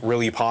could be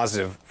really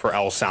positive for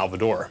El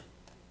Salvador.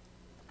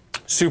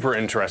 Super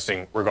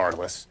interesting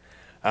regardless.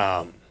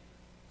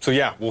 So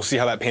yeah, we'll see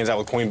how that pans out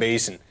with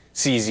Coinbase, and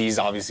CZ's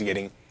obviously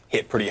getting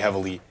hit pretty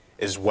heavily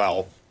as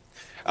well.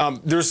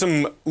 There's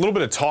a little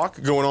bit of talk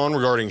going on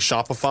regarding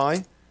Shopify.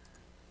 Let's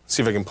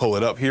see if I can pull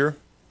it up here.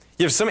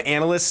 You have some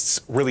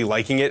analysts really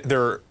liking it.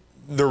 They're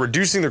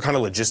reducing their kind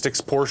of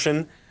logistics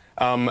portion.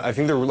 I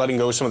think they're letting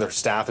go some of their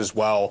staff as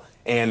well.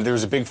 And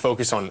there's a big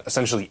focus on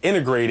essentially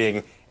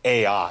integrating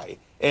AI.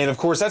 And of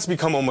course, that's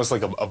become almost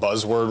like a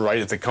buzzword, right?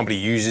 If the company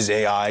uses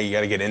AI, you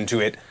got to get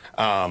into it.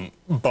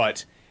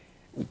 But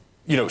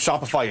you know,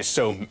 Shopify is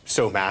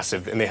so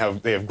massive, and they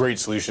have great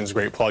solutions,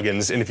 great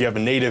plugins. And if you have a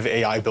native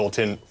AI built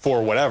in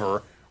for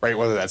whatever, right,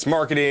 whether that's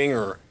marketing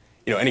or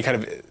you know any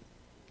kind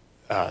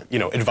of you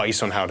know,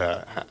 advice on how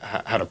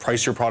to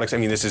price your products, I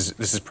mean, this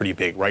is pretty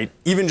big, right?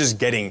 Even just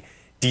getting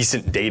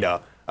decent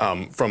data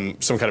from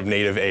some kind of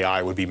native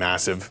AI would be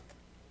massive.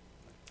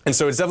 And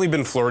so it's definitely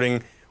been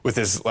flirting with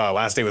this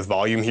last day with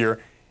volume here.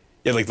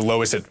 You had like the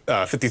lowest at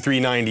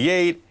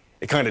 53.98.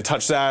 It kind of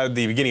touched that at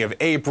the beginning of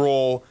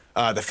April,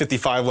 the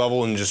 55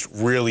 level, and just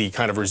really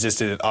kind of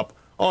resisted it up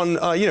on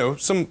you know,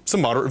 some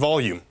moderate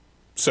volume.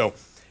 So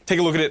take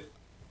a look at it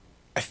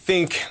I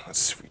think, let's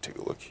see if we take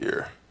a look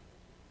here.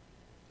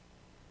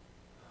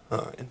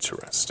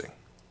 Interesting.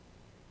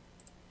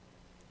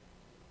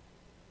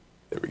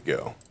 There we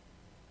go.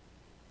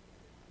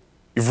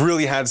 You've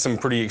really had some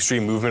pretty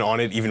extreme movement on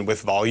it, even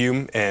with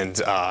volume, and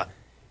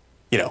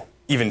you know,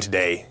 even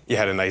today, you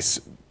had a nice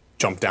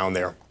jump down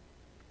there.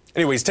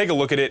 Anyways, take a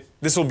look at it.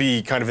 This will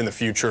be kind of in the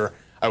future,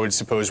 I would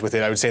suppose, with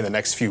it. I would say in the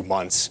next few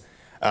months.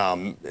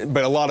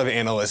 But a lot of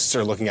analysts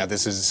are looking at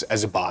this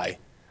as a buy.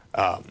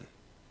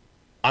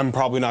 I'm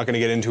probably not going to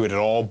get into it at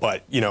all,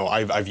 but you know,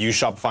 I've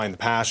used Shopify in the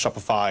past.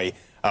 Shopify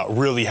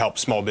really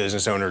helps small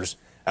business owners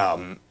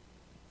kind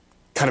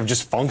of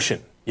just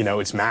function. You know,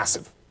 it's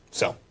massive.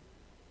 So,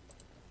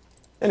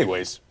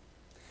 anyways.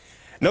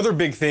 Another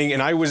big thing,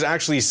 and I was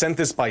actually sent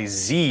this by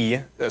Z,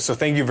 so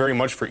thank you very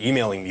much for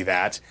emailing me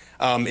that,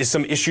 is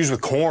some issues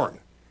with corn.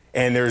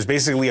 And there's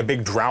basically a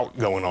big drought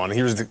going on.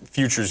 Here's the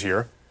futures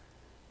here,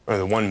 or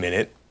the 1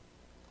 minute.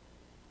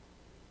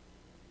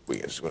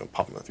 We just going to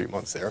pop in the 3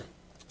 months there.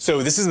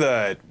 So this is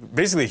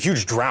basically a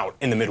huge drought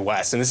in the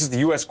Midwest, and this is the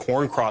U.S.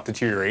 corn crop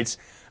deteriorates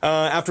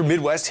after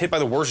Midwest hit by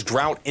the worst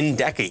drought in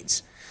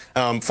decades.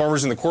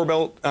 Farmers in the Corn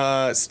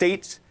Belt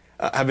states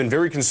have been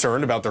very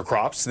concerned about their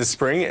crops this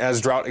spring as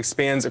drought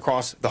expands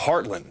across the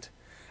heartland.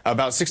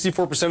 About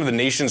 64% of the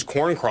nation's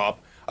corn crop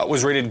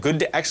was rated good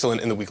to excellent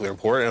in the weekly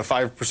report, and a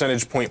 5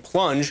 percentage point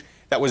plunge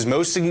that was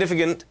most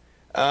significant.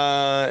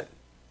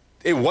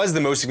 It was the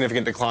most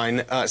significant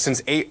decline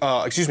since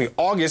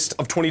August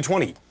of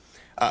 2020,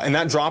 and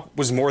that drop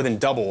was more than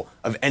double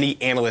of any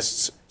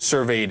analysts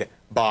surveyed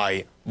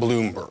by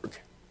Bloomberg.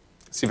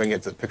 Let's see if I can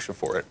get the picture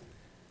for it.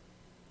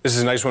 This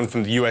is a nice one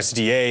from the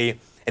USDA.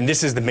 And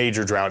this is the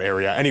major drought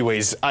area.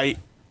 Anyways,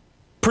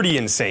 pretty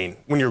insane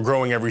when you're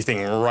growing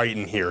everything right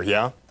in here,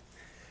 yeah?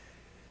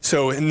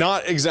 So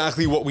not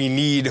exactly what we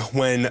need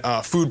when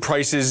food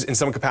prices in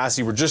some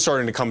capacity were just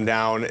starting to come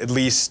down, at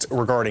least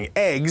regarding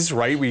eggs,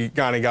 right? We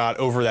kind of got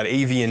over that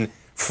avian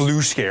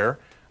flu scare.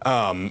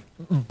 But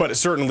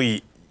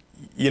certainly,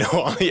 you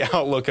know, on the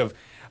outlook of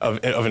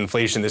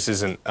inflation, this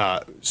isn't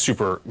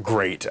super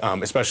great,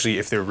 especially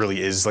if there really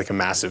is like a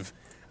massive,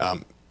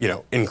 you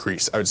know,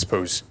 increase, I would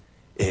suppose,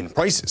 in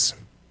prices.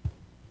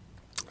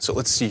 So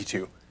let's see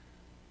too.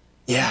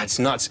 Yeah, it's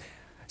nuts.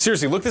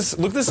 Seriously, look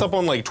this up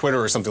on like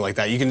Twitter or something like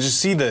that. You can just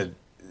see it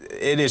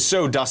is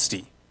so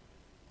dusty.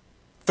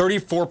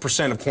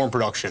 34% of corn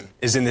production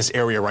is in this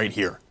area right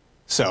here.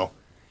 So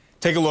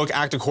take a look,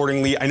 act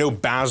accordingly. I know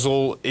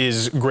Basil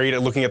is great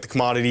at looking at the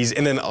commodities,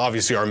 and then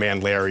obviously our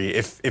man Larry.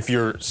 If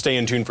you're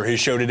staying tuned for his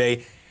show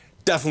today,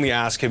 definitely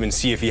ask him and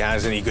see if he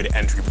has any good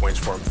entry points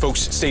for him.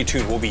 Folks, stay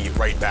tuned. We'll be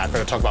right back. We're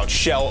going to talk about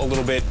Shell a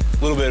little bit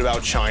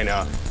about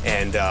China,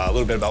 and a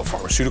little bit about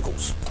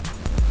pharmaceuticals.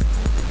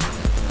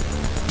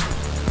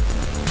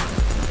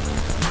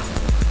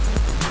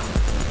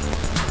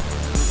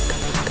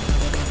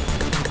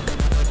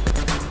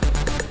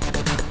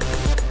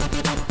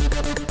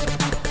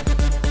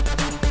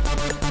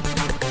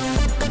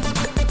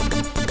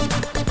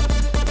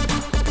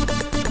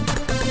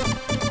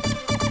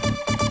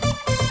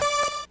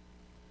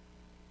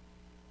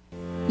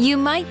 You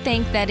might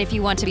think that if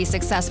you want to be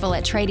successful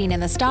at trading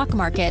in the stock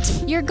market,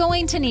 you're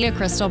going to need a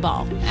crystal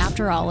ball.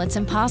 After all, it's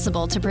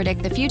impossible to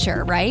predict the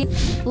future, right?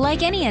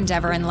 Like any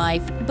endeavor in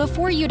life,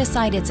 before you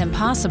decide it's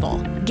impossible,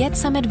 get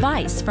some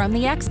advice from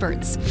the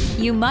experts.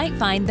 You might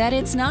find that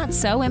it's not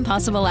so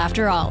impossible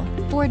after all.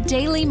 For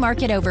daily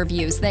market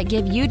overviews that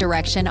give you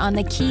direction on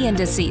the key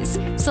indices,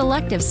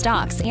 selective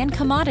stocks, and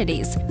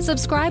commodities,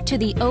 subscribe to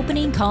the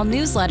Opening Call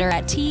newsletter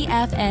at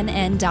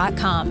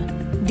TFNN.com.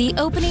 The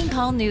Opening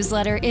Call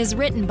newsletter is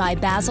written by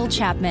Basil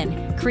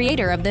Chapman,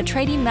 creator of the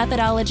trading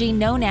methodology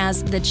known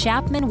as the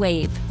Chapman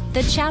Wave.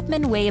 The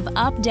Chapman Wave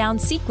up-down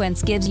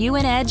sequence gives you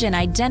an edge in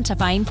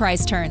identifying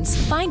price turns,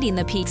 finding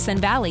the peaks and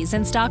valleys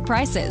in stock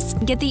prices.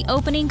 Get the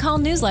Opening Call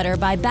newsletter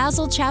by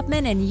Basil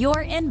Chapman in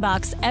your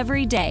inbox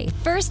every day.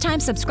 First-time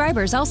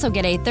subscribers also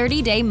get a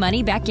 30-day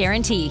money-back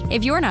guarantee.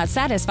 If you're not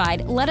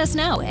satisfied, let us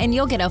know, and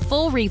you'll get a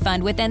full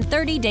refund within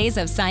 30 days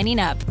of signing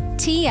up.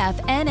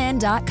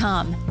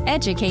 TFNN.com,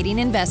 educating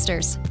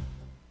investors.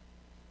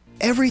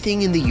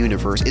 Everything in the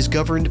universe is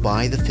governed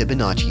by the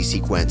Fibonacci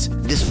sequence.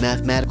 This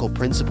mathematical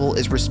principle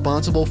is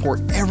responsible for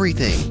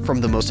everything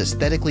from the most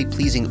aesthetically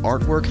pleasing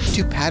artwork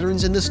to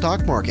patterns in the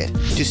stock market.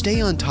 To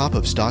stay on top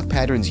of stock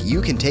patterns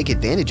you can take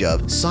advantage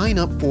of, sign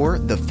up for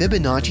the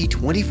Fibonacci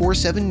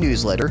 24/7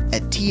 newsletter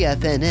at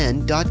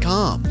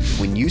TFNN.com.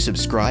 When you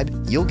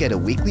subscribe, you'll get a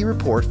weekly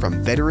report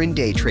from veteran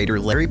day trader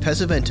Larry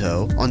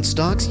Pesavento on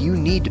stocks you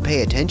need to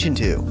pay attention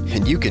to.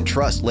 And you can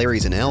trust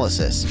Larry's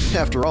analysis.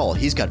 After all,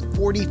 he's got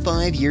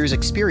 45 years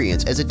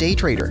experience as a day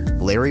trader.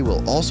 Larry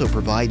will also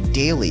provide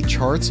daily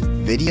charts,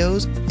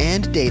 videos,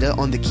 and data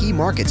on the key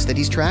markets that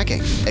he's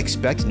tracking.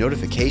 Expect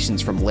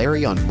notifications from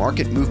Larry on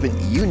market movement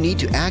you need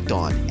to act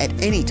on at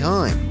any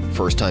time.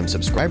 First-time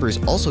subscribers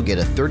also get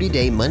a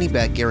 30-day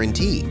money-back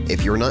guarantee.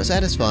 If you're not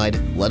satisfied,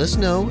 let us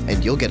know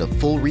and you'll get a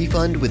full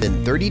refund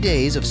within 30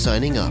 days of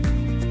signing up.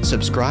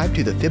 Subscribe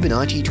to the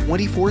Fibonacci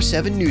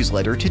 24/7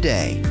 newsletter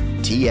today.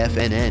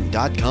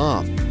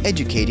 TFNN.com.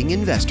 educating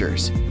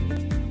investors.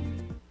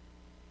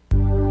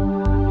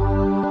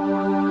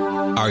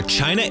 Are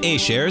China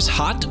A-shares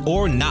hot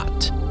or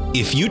not?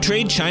 If you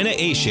trade China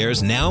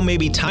A-shares, now may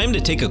be time to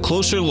take a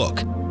closer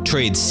look.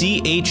 Trade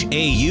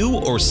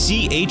CHAU or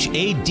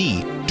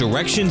CHAD,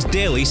 Directions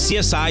Daily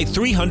CSI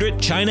 300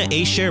 China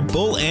A-share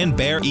Bull and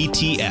Bear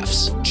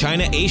ETFs.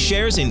 China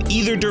A-shares in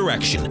either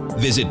direction.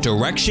 Visit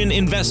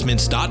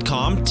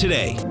directioninvestments.com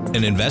today.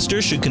 An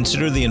investor should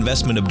consider the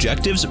investment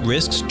objectives,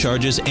 risks,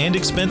 charges, and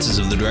expenses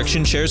of the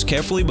Direction shares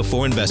carefully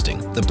before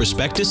investing. The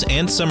prospectus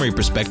and summary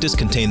prospectus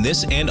contain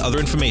this and other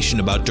information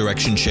about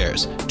Direction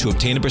shares. To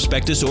obtain a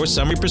prospectus or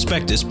summary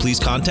prospectus, please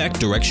contact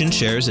Direction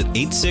shares at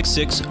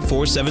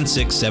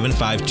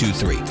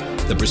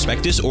 866-476-7523. The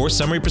prospectus or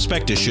summary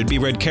prospectus should be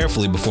read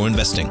carefully before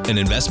investing. An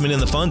investment in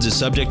the funds is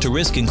subject to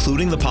risk,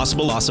 including the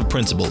possible loss of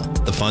principal.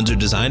 The funds are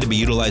designed to be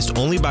utilized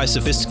only by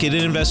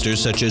sophisticated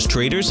investors such as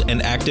traders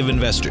and active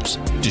investors.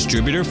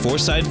 Distributor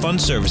Foreside Fund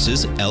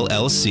Services,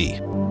 LLC.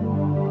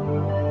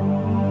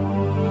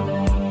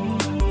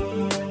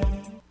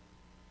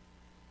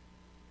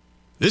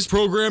 This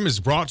program is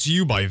brought to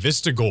you by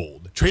Vista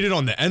Gold, traded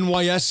on the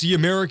NYSE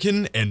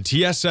American and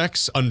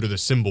TSX under the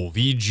symbol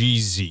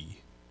VGZ.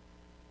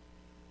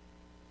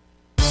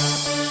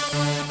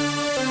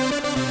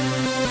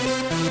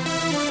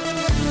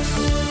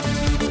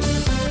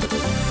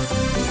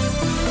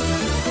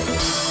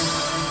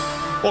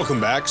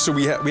 Welcome back. So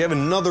we have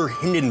another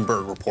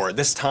Hindenburg report,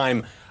 this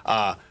time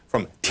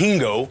from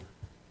Tingo,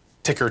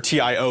 ticker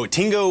TIO.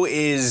 Tingo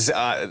is,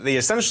 they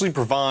essentially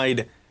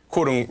provide,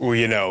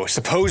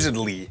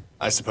 supposedly,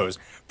 I suppose,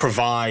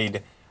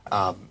 provide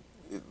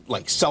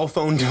like cell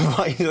phone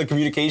device, like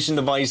communication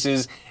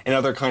devices and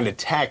other kind of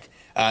tech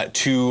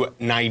to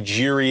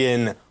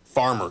Nigerian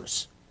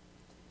farmers.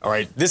 All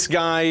right, this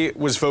guy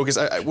was focused,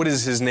 what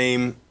is his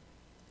name?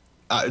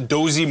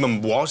 Dozie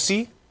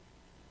Mbwosi?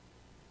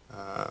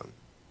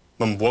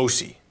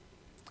 Mbwosi.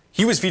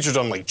 He was featured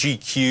on like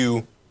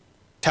GQ,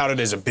 touted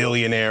as a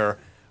billionaire,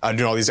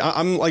 doing all these.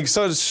 I'm like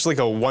such like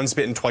a once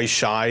bitten, twice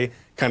shy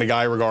kind of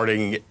guy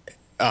regarding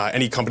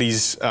any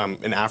companies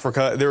in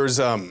Africa. There was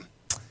it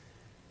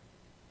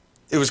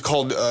was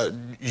called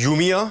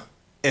Jumia,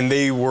 and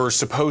they were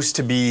supposed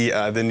to be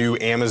the new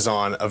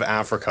Amazon of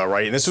Africa,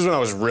 right? And this was when I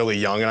was really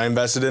young and I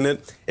invested in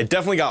it. It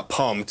definitely got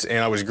pumped, and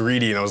I was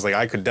greedy, and I was like,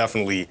 I could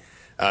definitely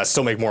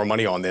still make more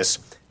money on this.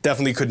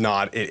 Definitely could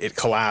not. It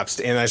collapsed,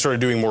 and I started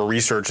doing more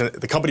research. And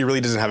the company really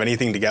doesn't have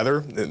anything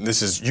together.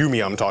 This is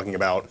Jumia I'm talking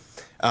about.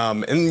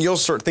 And you'll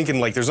start thinking,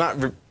 like, there's not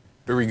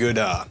very good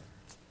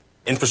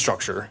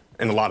infrastructure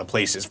in a lot of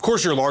places. Of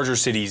course, your larger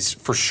cities,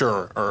 for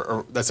sure,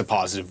 are that's a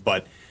positive.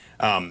 But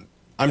I'm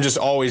just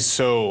always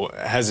so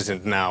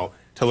hesitant now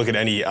to look at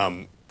any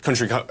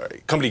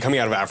company coming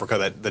out of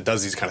Africa that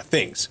does these kind of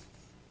things.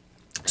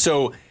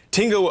 So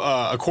Tingo,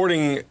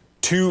 according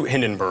to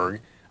Hindenburg,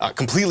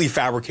 completely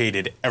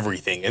fabricated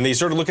everything. And they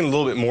started looking a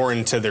little bit more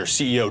into their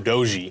CEO,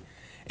 Doji.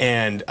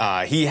 And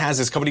he has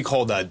this company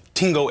called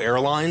Tingo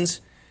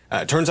Airlines.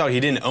 Turns out he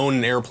didn't own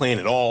an airplane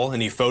at all,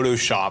 and he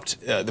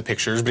photoshopped the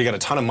pictures, but he got a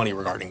ton of money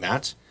regarding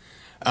that.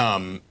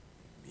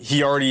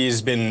 He already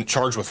has been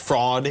charged with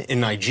fraud in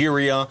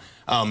Nigeria,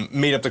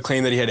 made up the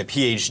claim that he had a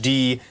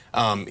PhD.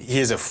 He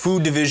has a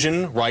food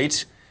division,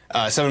 right?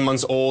 7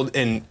 months old,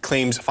 and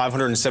claims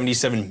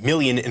 $577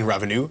 million in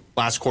revenue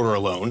last quarter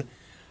alone.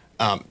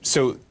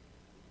 So,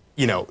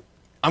 you know,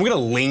 I'm going to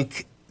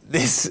link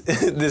this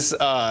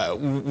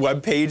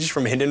web page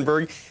from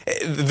Hindenburg.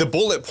 The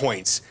bullet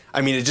points, I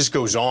mean, it just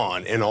goes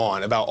on and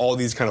on about all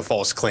these kind of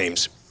false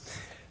claims.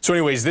 So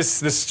anyways,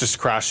 this just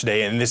crashed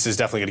today, and this is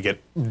definitely going to get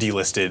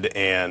delisted,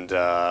 and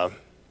I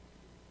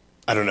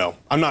don't know.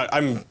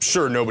 I'm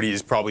sure nobody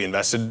is probably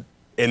invested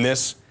in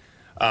this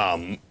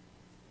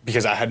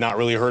because I had not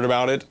really heard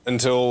about it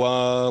until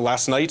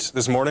last night,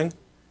 this morning.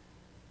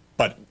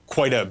 But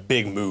quite a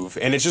big move.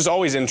 And it's just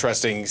always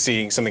interesting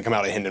seeing something come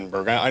out of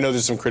Hindenburg. I know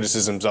there's some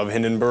criticisms of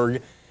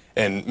Hindenburg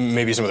and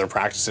maybe some of their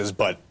practices,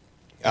 but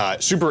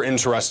super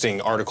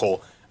interesting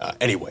article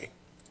anyway.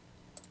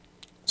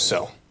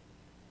 So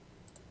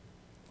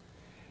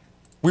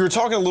we were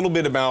talking a little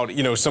bit about,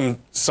 you know, some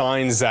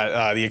signs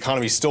that the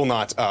economy is still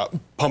not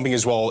pumping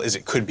as well as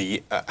it could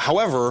be.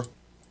 However,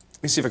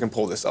 let me see if I can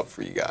pull this up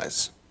for you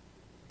guys.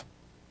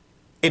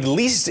 At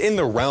least in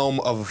the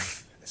realm of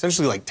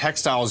essentially like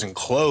textiles and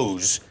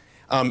clothes,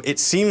 it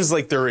seems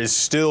like there is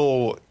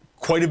still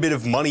quite a bit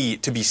of money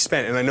to be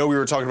spent. And I know we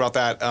were talking about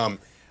that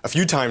a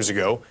few times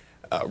ago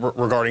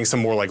regarding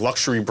some more like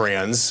luxury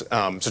brands,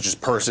 such as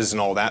purses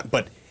and all that.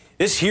 But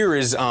this here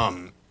is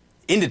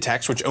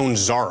Inditex, which owns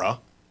Zara.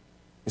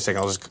 Give me a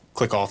second, I'll just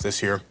click off this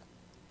here.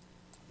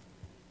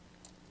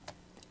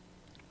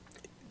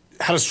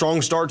 Had a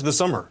strong start to the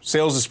summer.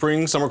 Sales of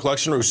spring summer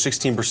collection rose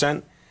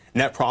 16%.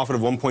 Net profit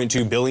of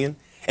 $1.2 billion.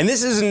 And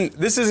this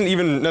isn't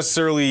even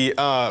necessarily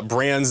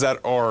brands that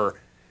are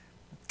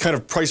kind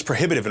of price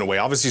prohibitive in a way.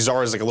 Obviously,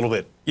 Zara is like a little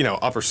bit, you know,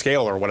 upper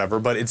scale or whatever,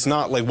 but it's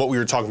not like what we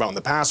were talking about in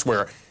the past,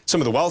 where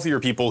some of the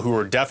wealthier people who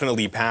are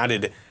definitely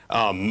padded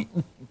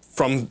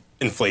from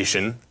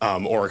inflation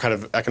or kind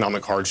of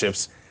economic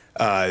hardships,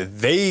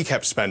 they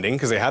kept spending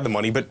because they had the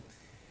money. But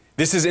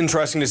this is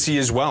interesting to see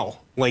as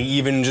well. Like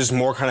even just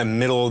more kind of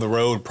middle of the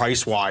road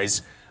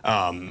price-wise,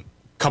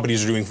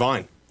 companies are doing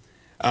fine.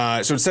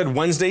 So it said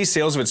Wednesday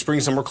sales of its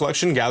spring-summer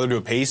collection gathered to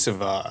a pace of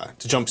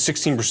to jump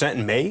 16%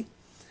 in May.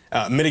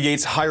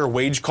 Mitigates higher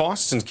wage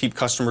costs and keep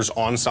customers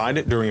on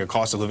side during a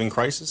cost of living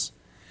crisis.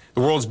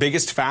 The world's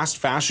biggest fast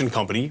fashion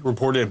company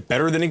reported a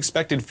better than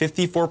expected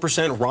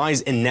 54%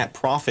 rise in net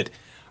profit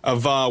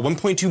of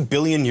 1.2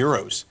 billion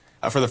euros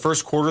for the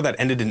first quarter that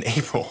ended in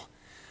April,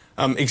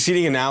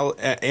 exceeding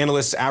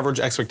analysts' average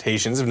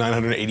expectations of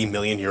 980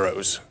 million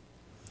euros.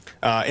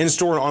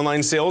 In-store and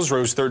online sales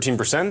rose 13%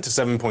 to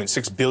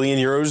 7.6 billion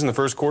euros in the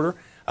first quarter,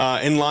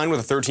 in line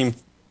with the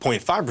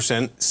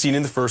 13.5% seen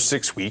in the first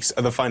 6 weeks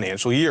of the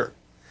financial year.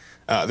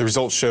 The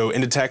results show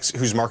Inditex,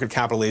 whose market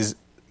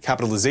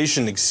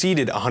capitalization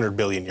exceeded 100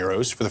 billion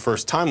euros for the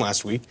first time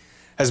last week,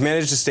 has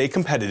managed to stay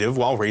competitive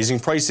while raising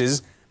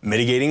prices,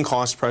 mitigating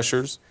cost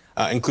pressures,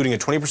 including a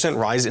 20%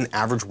 rise in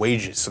average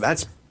wages. So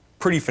that's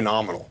pretty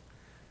phenomenal.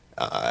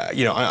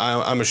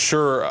 I'm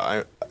sure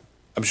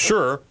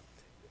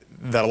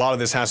that a lot of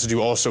this has to do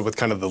also with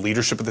kind of the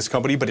leadership of this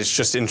company, but it's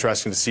just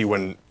interesting to see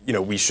when,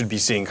 we should be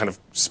seeing kind of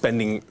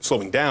spending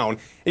slowing down.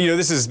 And,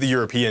 this is the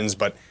Europeans,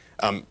 but,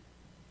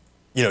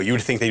 you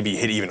would think they'd be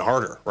hit even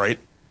harder, right?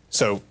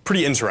 So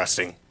pretty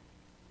interesting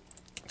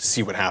to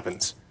see what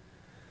happens.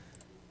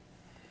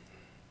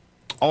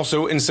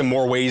 Also, in some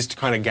more ways to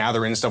kind of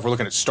gather in stuff, we're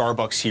looking at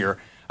Starbucks here.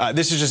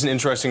 This is just an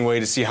interesting way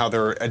to see how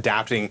they're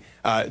adapting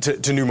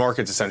to new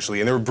markets,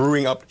 essentially. And they're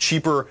brewing up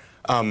cheaper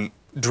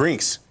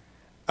drinks,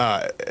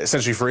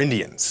 essentially for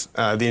Indians,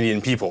 the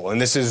Indian people.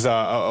 And this is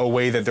a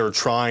way that they're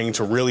trying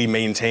to really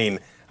maintain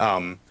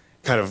kind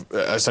of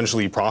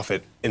essentially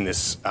profit in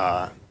this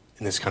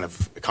kind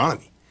of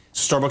economy.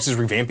 So Starbucks is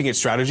revamping its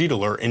strategy to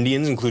lure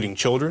Indians, including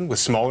children, with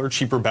smaller,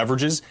 cheaper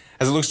beverages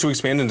as it looks to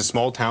expand into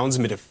small towns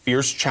amid a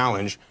fierce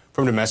challenge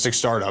from domestic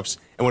startups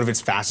and one of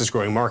its fastest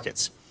growing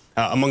markets.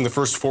 Among the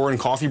first foreign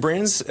coffee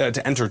brands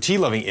to enter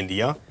tea-loving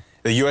India,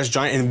 the U.S.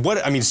 giant,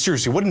 and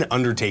seriously, what an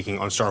undertaking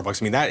on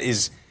Starbucks. I mean, that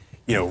is,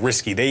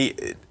 risky.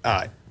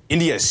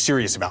 India is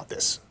serious about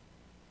this.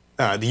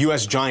 The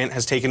U.S. giant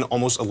has taken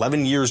almost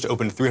 11 years to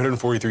open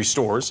 343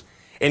 stores,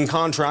 in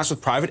contrast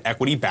with private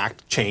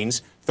equity-backed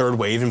chains Third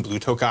Wave and Blue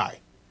Tokai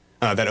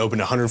that opened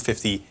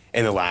 150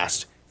 in the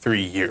last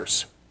 3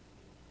 years.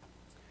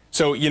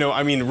 So,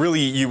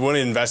 really, you want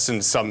to invest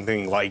in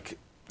something like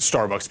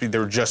Starbucks, but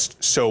they're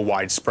just so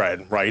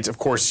widespread, right? Of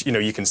course,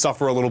 you can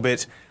suffer a little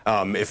bit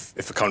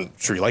if a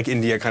country like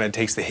India kind of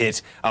takes the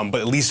hit, but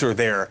at least they're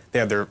there. They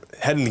have their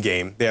head in the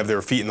game. They have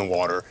their feet in the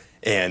water,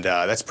 and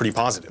that's pretty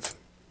positive.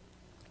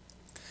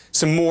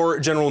 Some more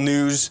general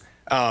news,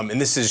 and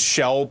this is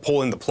Shell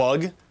pulling the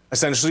plug,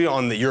 essentially,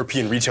 on the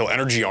European retail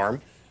energy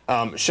arm.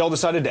 Shell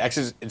decided to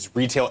exit its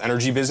retail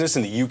energy business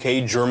in the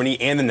UK,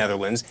 Germany, and the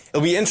Netherlands.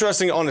 It'll be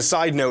interesting, on a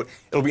side note,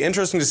 it'll be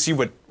interesting to see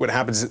what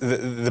happens.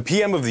 The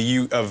PM of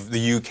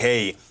the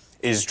UK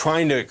is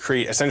trying to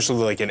create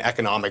essentially like an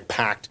economic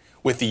pact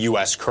with the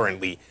US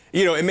currently.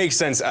 It makes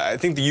sense. I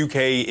think the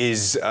UK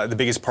is the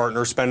biggest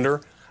partner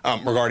spender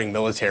regarding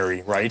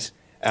military, right?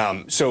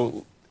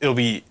 So it'll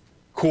be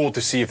cool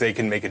to see if they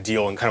can make a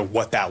deal and kind of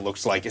what that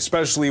looks like,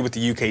 especially with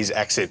the UK's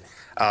exit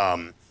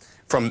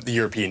from the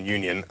European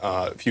Union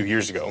a few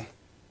years ago.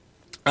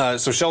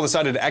 So Shell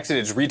decided to exit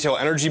its retail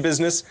energy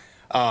business.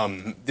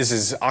 This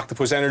is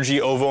Octopus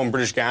Energy, OVO, and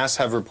British Gas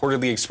have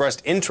reportedly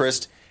expressed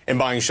interest in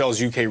buying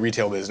Shell's UK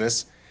retail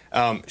business.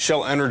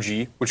 Shell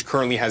Energy, which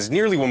currently has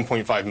nearly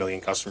 1.5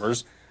 million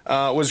customers,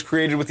 was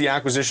created with the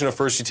acquisition of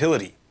First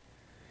Utility.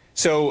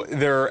 So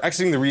they're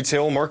exiting the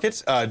retail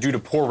market due to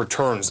poor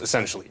returns,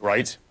 essentially,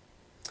 right?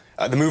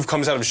 The move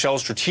comes out of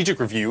Shell's strategic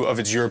review of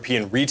its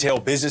European retail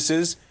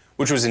businesses,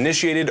 which was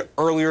initiated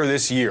earlier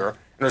this year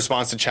in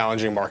response to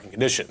challenging market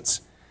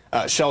conditions.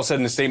 Shell said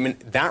in a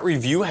statement, that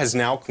review has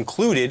now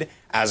concluded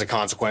as a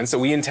consequence that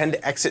we intend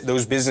to exit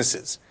those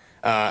businesses.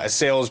 A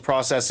sales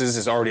process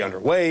is already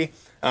underway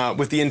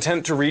with the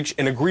intent to reach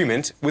an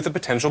agreement with a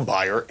potential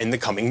buyer in the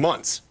coming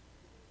months.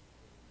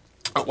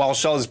 While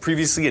Shell has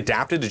previously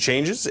adapted to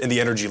changes in the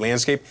energy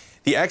landscape,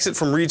 the exit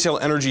from retail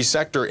energy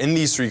sector in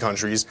these three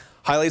countries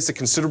highlights the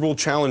considerable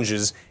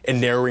challenges in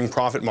narrowing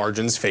profit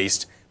margins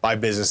faced by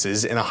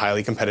businesses in a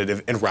highly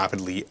competitive and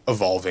rapidly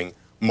evolving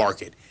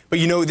market. But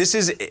this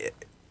is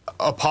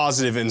a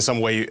positive in some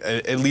way,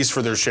 at least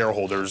for their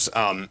shareholders.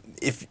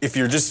 If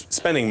you're just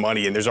spending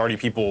money and there's already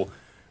people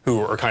who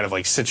are kind of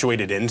like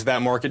situated into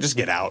that market, just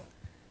get out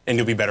and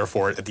you'll be better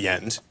for it at the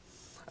end.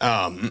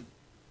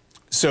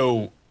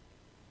 So,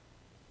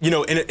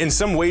 in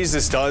some ways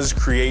this does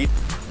create,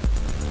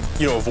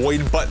 a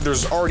void, but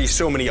there's already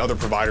so many other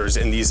providers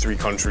in these three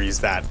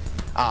countries that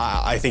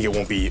I think it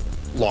won't be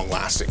long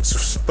lasting.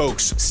 So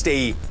folks,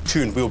 stay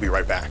tuned. We'll be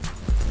right back.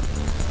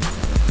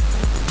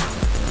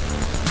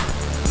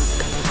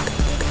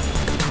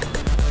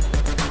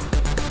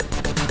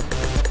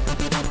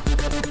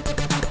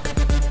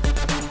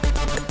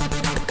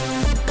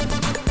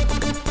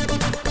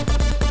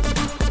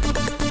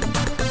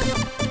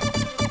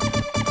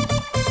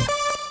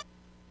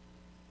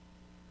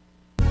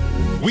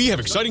 We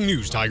have exciting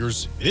news,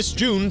 Tigers. This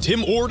June,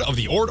 Tim Ord of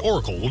the Ord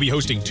Oracle will be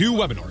hosting 2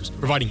 webinars,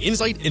 providing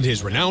insight into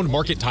his renowned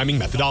market timing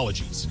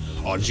methodologies.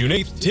 On June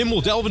 8th, Tim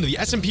will delve into the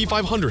S&P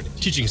 500,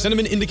 teaching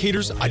sentiment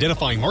indicators,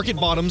 identifying market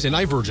bottoms and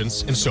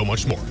divergence, and so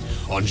much more.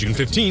 On June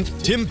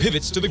 15th, Tim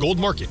pivots to the gold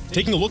market,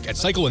 taking a look at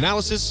cycle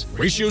analysis,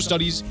 ratio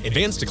studies,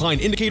 advanced decline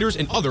indicators,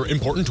 and other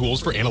important tools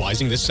for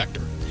analyzing this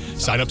sector.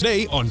 Sign up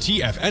today on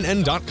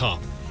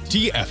TFNN.com.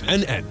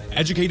 TFNN,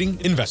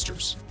 educating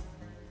investors.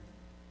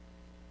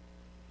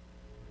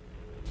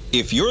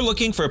 If you're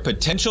looking for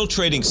potential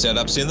trading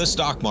setups in the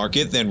stock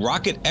market, then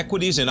Rocket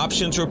Equities and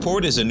Options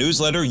Report is a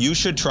newsletter you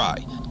should try.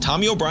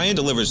 Tommy O'Brien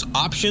delivers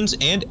options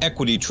and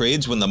equity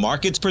trades when the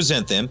markets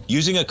present them,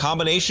 using a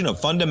combination of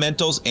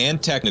fundamentals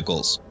and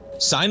technicals.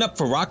 Sign up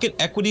for Rocket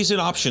Equities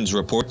and Options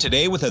Report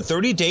today with a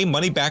 30-day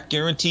money-back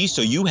guarantee,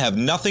 so you have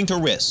nothing to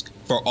risk.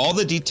 For all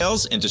the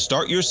details and to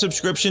start your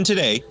subscription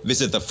today,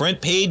 visit the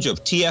front page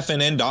of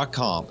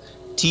TFNN.com.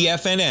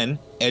 TFNN,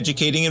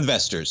 educating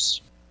investors.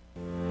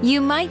 You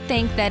might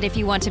think that if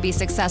you want to be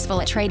successful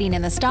at trading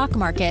in the stock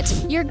market,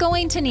 you're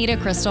going to need a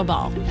crystal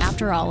ball.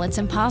 After all, it's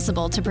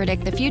impossible to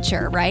predict the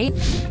future, right?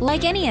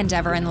 Like any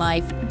endeavor in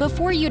life,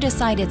 before you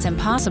decide it's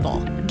impossible,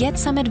 get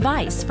some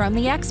advice from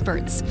the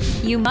experts.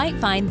 You might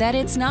find that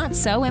it's not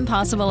so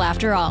impossible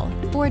after all.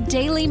 For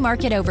daily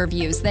market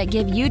overviews that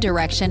give you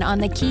direction on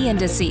the key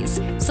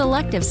indices,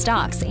 selective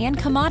stocks, and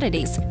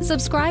commodities,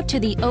 subscribe to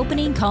the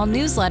Opening Call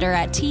newsletter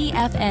at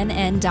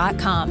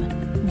TFNN.com.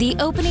 The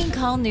Opening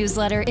Call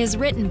newsletter is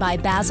written by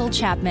Basil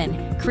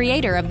Chapman,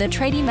 creator of the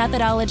trading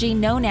methodology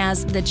known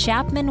as the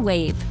Chapman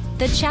Wave.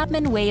 The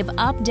Chapman Wave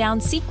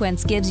up-down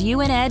sequence gives you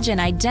an edge in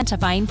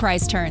identifying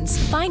price turns,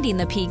 finding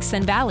the peaks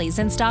and valleys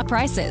in stock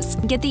prices.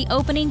 Get the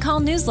Opening Call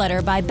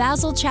newsletter by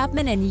Basil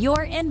Chapman in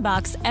your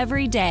inbox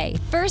every day.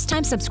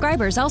 First-time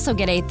subscribers also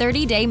get a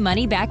 30-day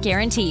money-back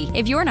guarantee.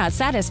 If you're not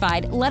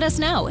satisfied, let us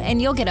know, and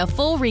you'll get a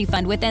full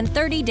refund within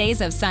 30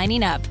 days of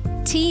signing up.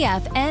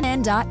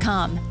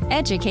 TFNN.com,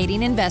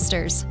 educating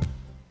investors.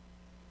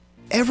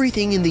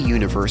 Everything in the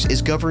universe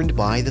is governed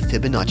by the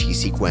Fibonacci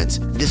sequence.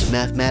 This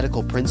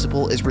mathematical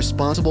principle is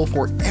responsible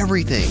for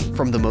everything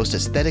from the most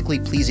aesthetically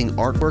pleasing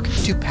artwork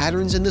to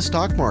patterns in the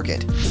stock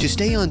market. To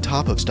stay on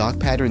top of stock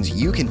patterns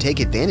you can take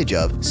advantage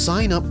of,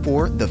 sign up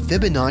for the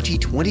Fibonacci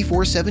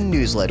 24/7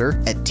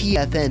 newsletter at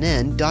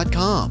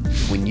TFNN.com.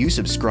 When you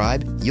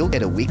subscribe, you'll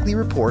get a weekly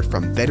report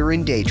from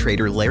veteran day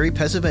trader Larry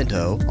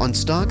Pesavento on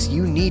stocks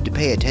you need to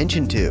pay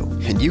attention to.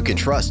 And you can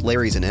trust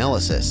Larry's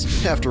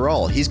analysis. After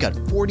all, he's got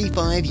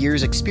 45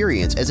 years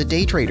experience as a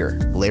day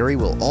trader. Larry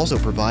will also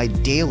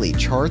provide daily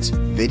charts,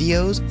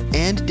 videos,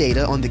 and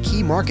data on the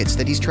key markets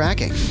that he's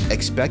tracking.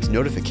 Expect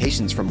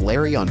notifications from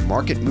Larry on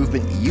market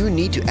movement you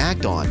need to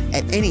act on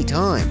at any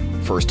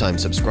time. First-time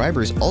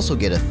subscribers also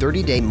get a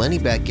 30-day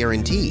money-back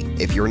guarantee.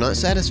 If you're not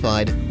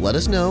satisfied, let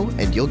us know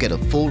and you'll get a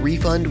full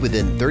refund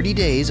within 30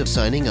 days of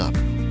signing up.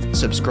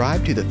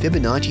 Subscribe to the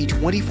Fibonacci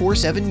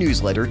 24/7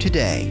 newsletter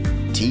today.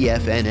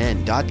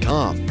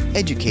 TFNN.com,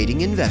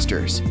 educating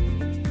investors.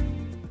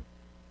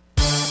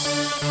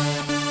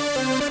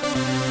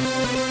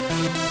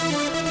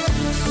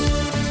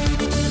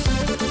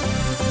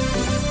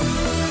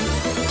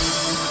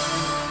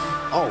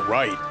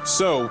 Right.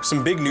 So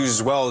some big news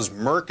as well is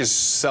Merck is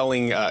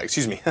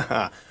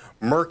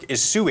Merck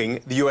is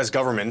suing the U.S.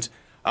 government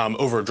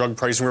over drug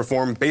pricing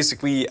reform.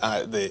 Basically,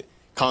 the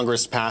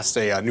Congress passed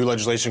a new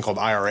legislation called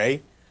IRA,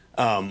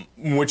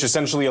 which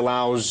essentially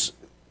allows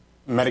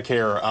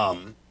Medicare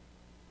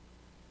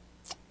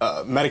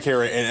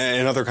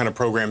and other kind of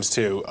programs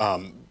to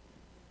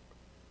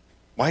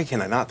why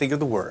can I not think of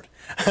the word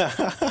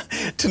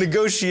to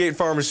negotiate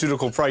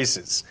pharmaceutical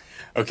prices.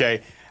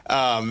 Okay,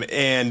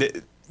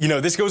 and you know,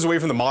 this goes away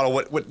from the model.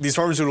 What these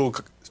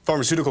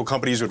pharmaceutical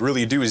companies would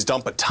really do is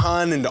dump a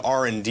ton into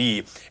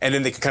R&D, and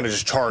then they could kind of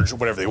just charge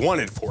whatever they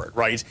wanted for it,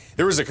 right?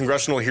 There was a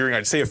congressional hearing,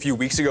 I'd say a few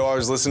weeks ago, I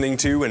was listening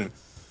to, and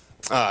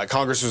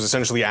Congress was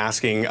essentially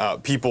asking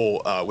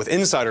people with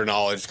insider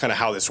knowledge kind of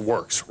how this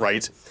works,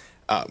 right?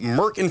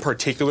 Merck in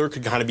particular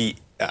could kind of be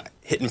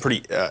hit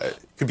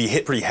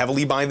pretty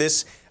heavily by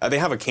this. They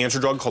have a cancer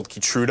drug called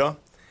Keytruda.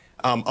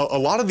 A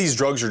lot of these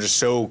drugs are just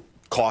so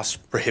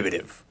cost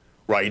prohibitive,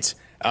 right?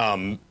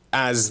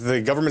 As the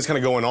government's kind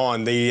of going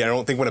on, I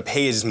don't think want to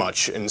pay as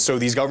much, and so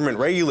these government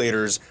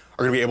regulators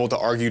are going to be able to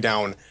argue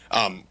down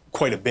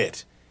quite a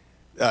bit.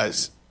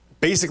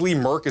 Basically,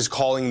 Merck is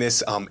calling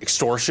this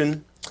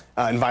extortion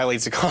and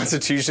violates the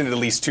Constitution in at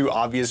least 2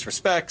 obvious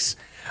respects.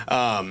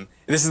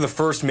 This is the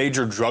first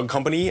major drug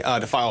company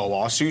to file a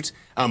lawsuit,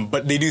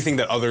 but they do think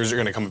that others are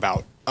going to come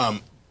about.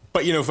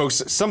 But you know,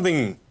 folks,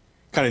 something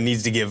kind of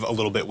needs to give a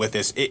little bit with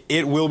this.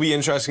 It will be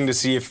interesting to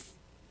see if,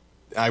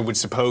 I would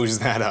suppose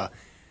that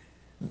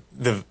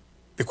the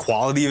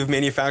quality of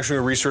manufacturing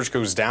or research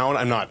goes down.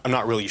 I'm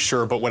not really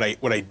sure, but what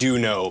I do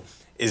know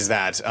is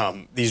that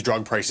these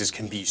drug prices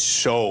can be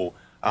so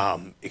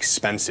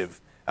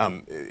expensive.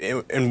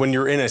 And when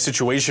you're in a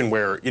situation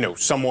where, you know,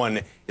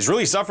 someone is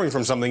really suffering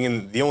from something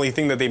and the only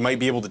thing that they might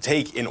be able to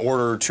take in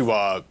order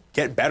to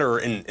get better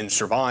and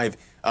survive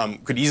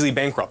could easily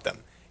bankrupt them.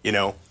 you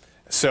know?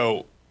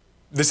 So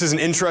this is an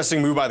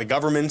interesting move by the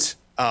government.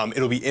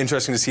 It'll be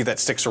interesting to see if that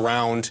sticks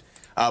around.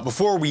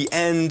 Before we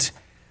end,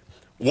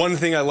 one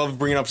thing I love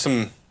bringing up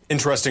some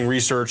interesting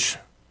research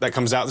that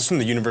comes out. This is from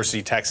the University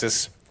of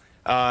Texas.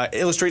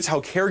 Illustrates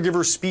how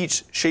caregiver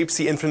speech shapes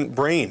the infant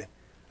brain.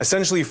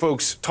 Essentially,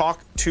 folks,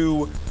 talk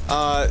to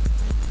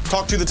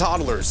the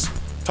toddlers,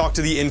 talk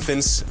to the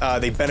infants.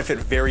 They benefit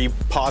very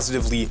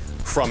positively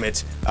from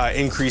it.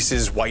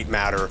 Increases white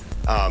matter.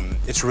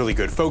 It's really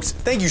good. Folks,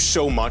 thank you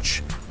so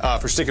much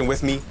for sticking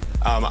with me.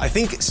 I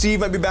think Steve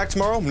might be back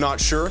tomorrow. I'm not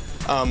sure.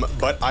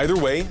 But either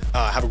way,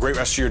 have a great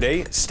rest of your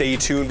day. Stay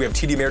tuned. We have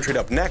TD Ameritrade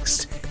up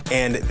next,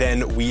 and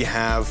then we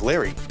have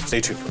Larry. Stay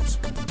tuned,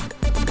 folks.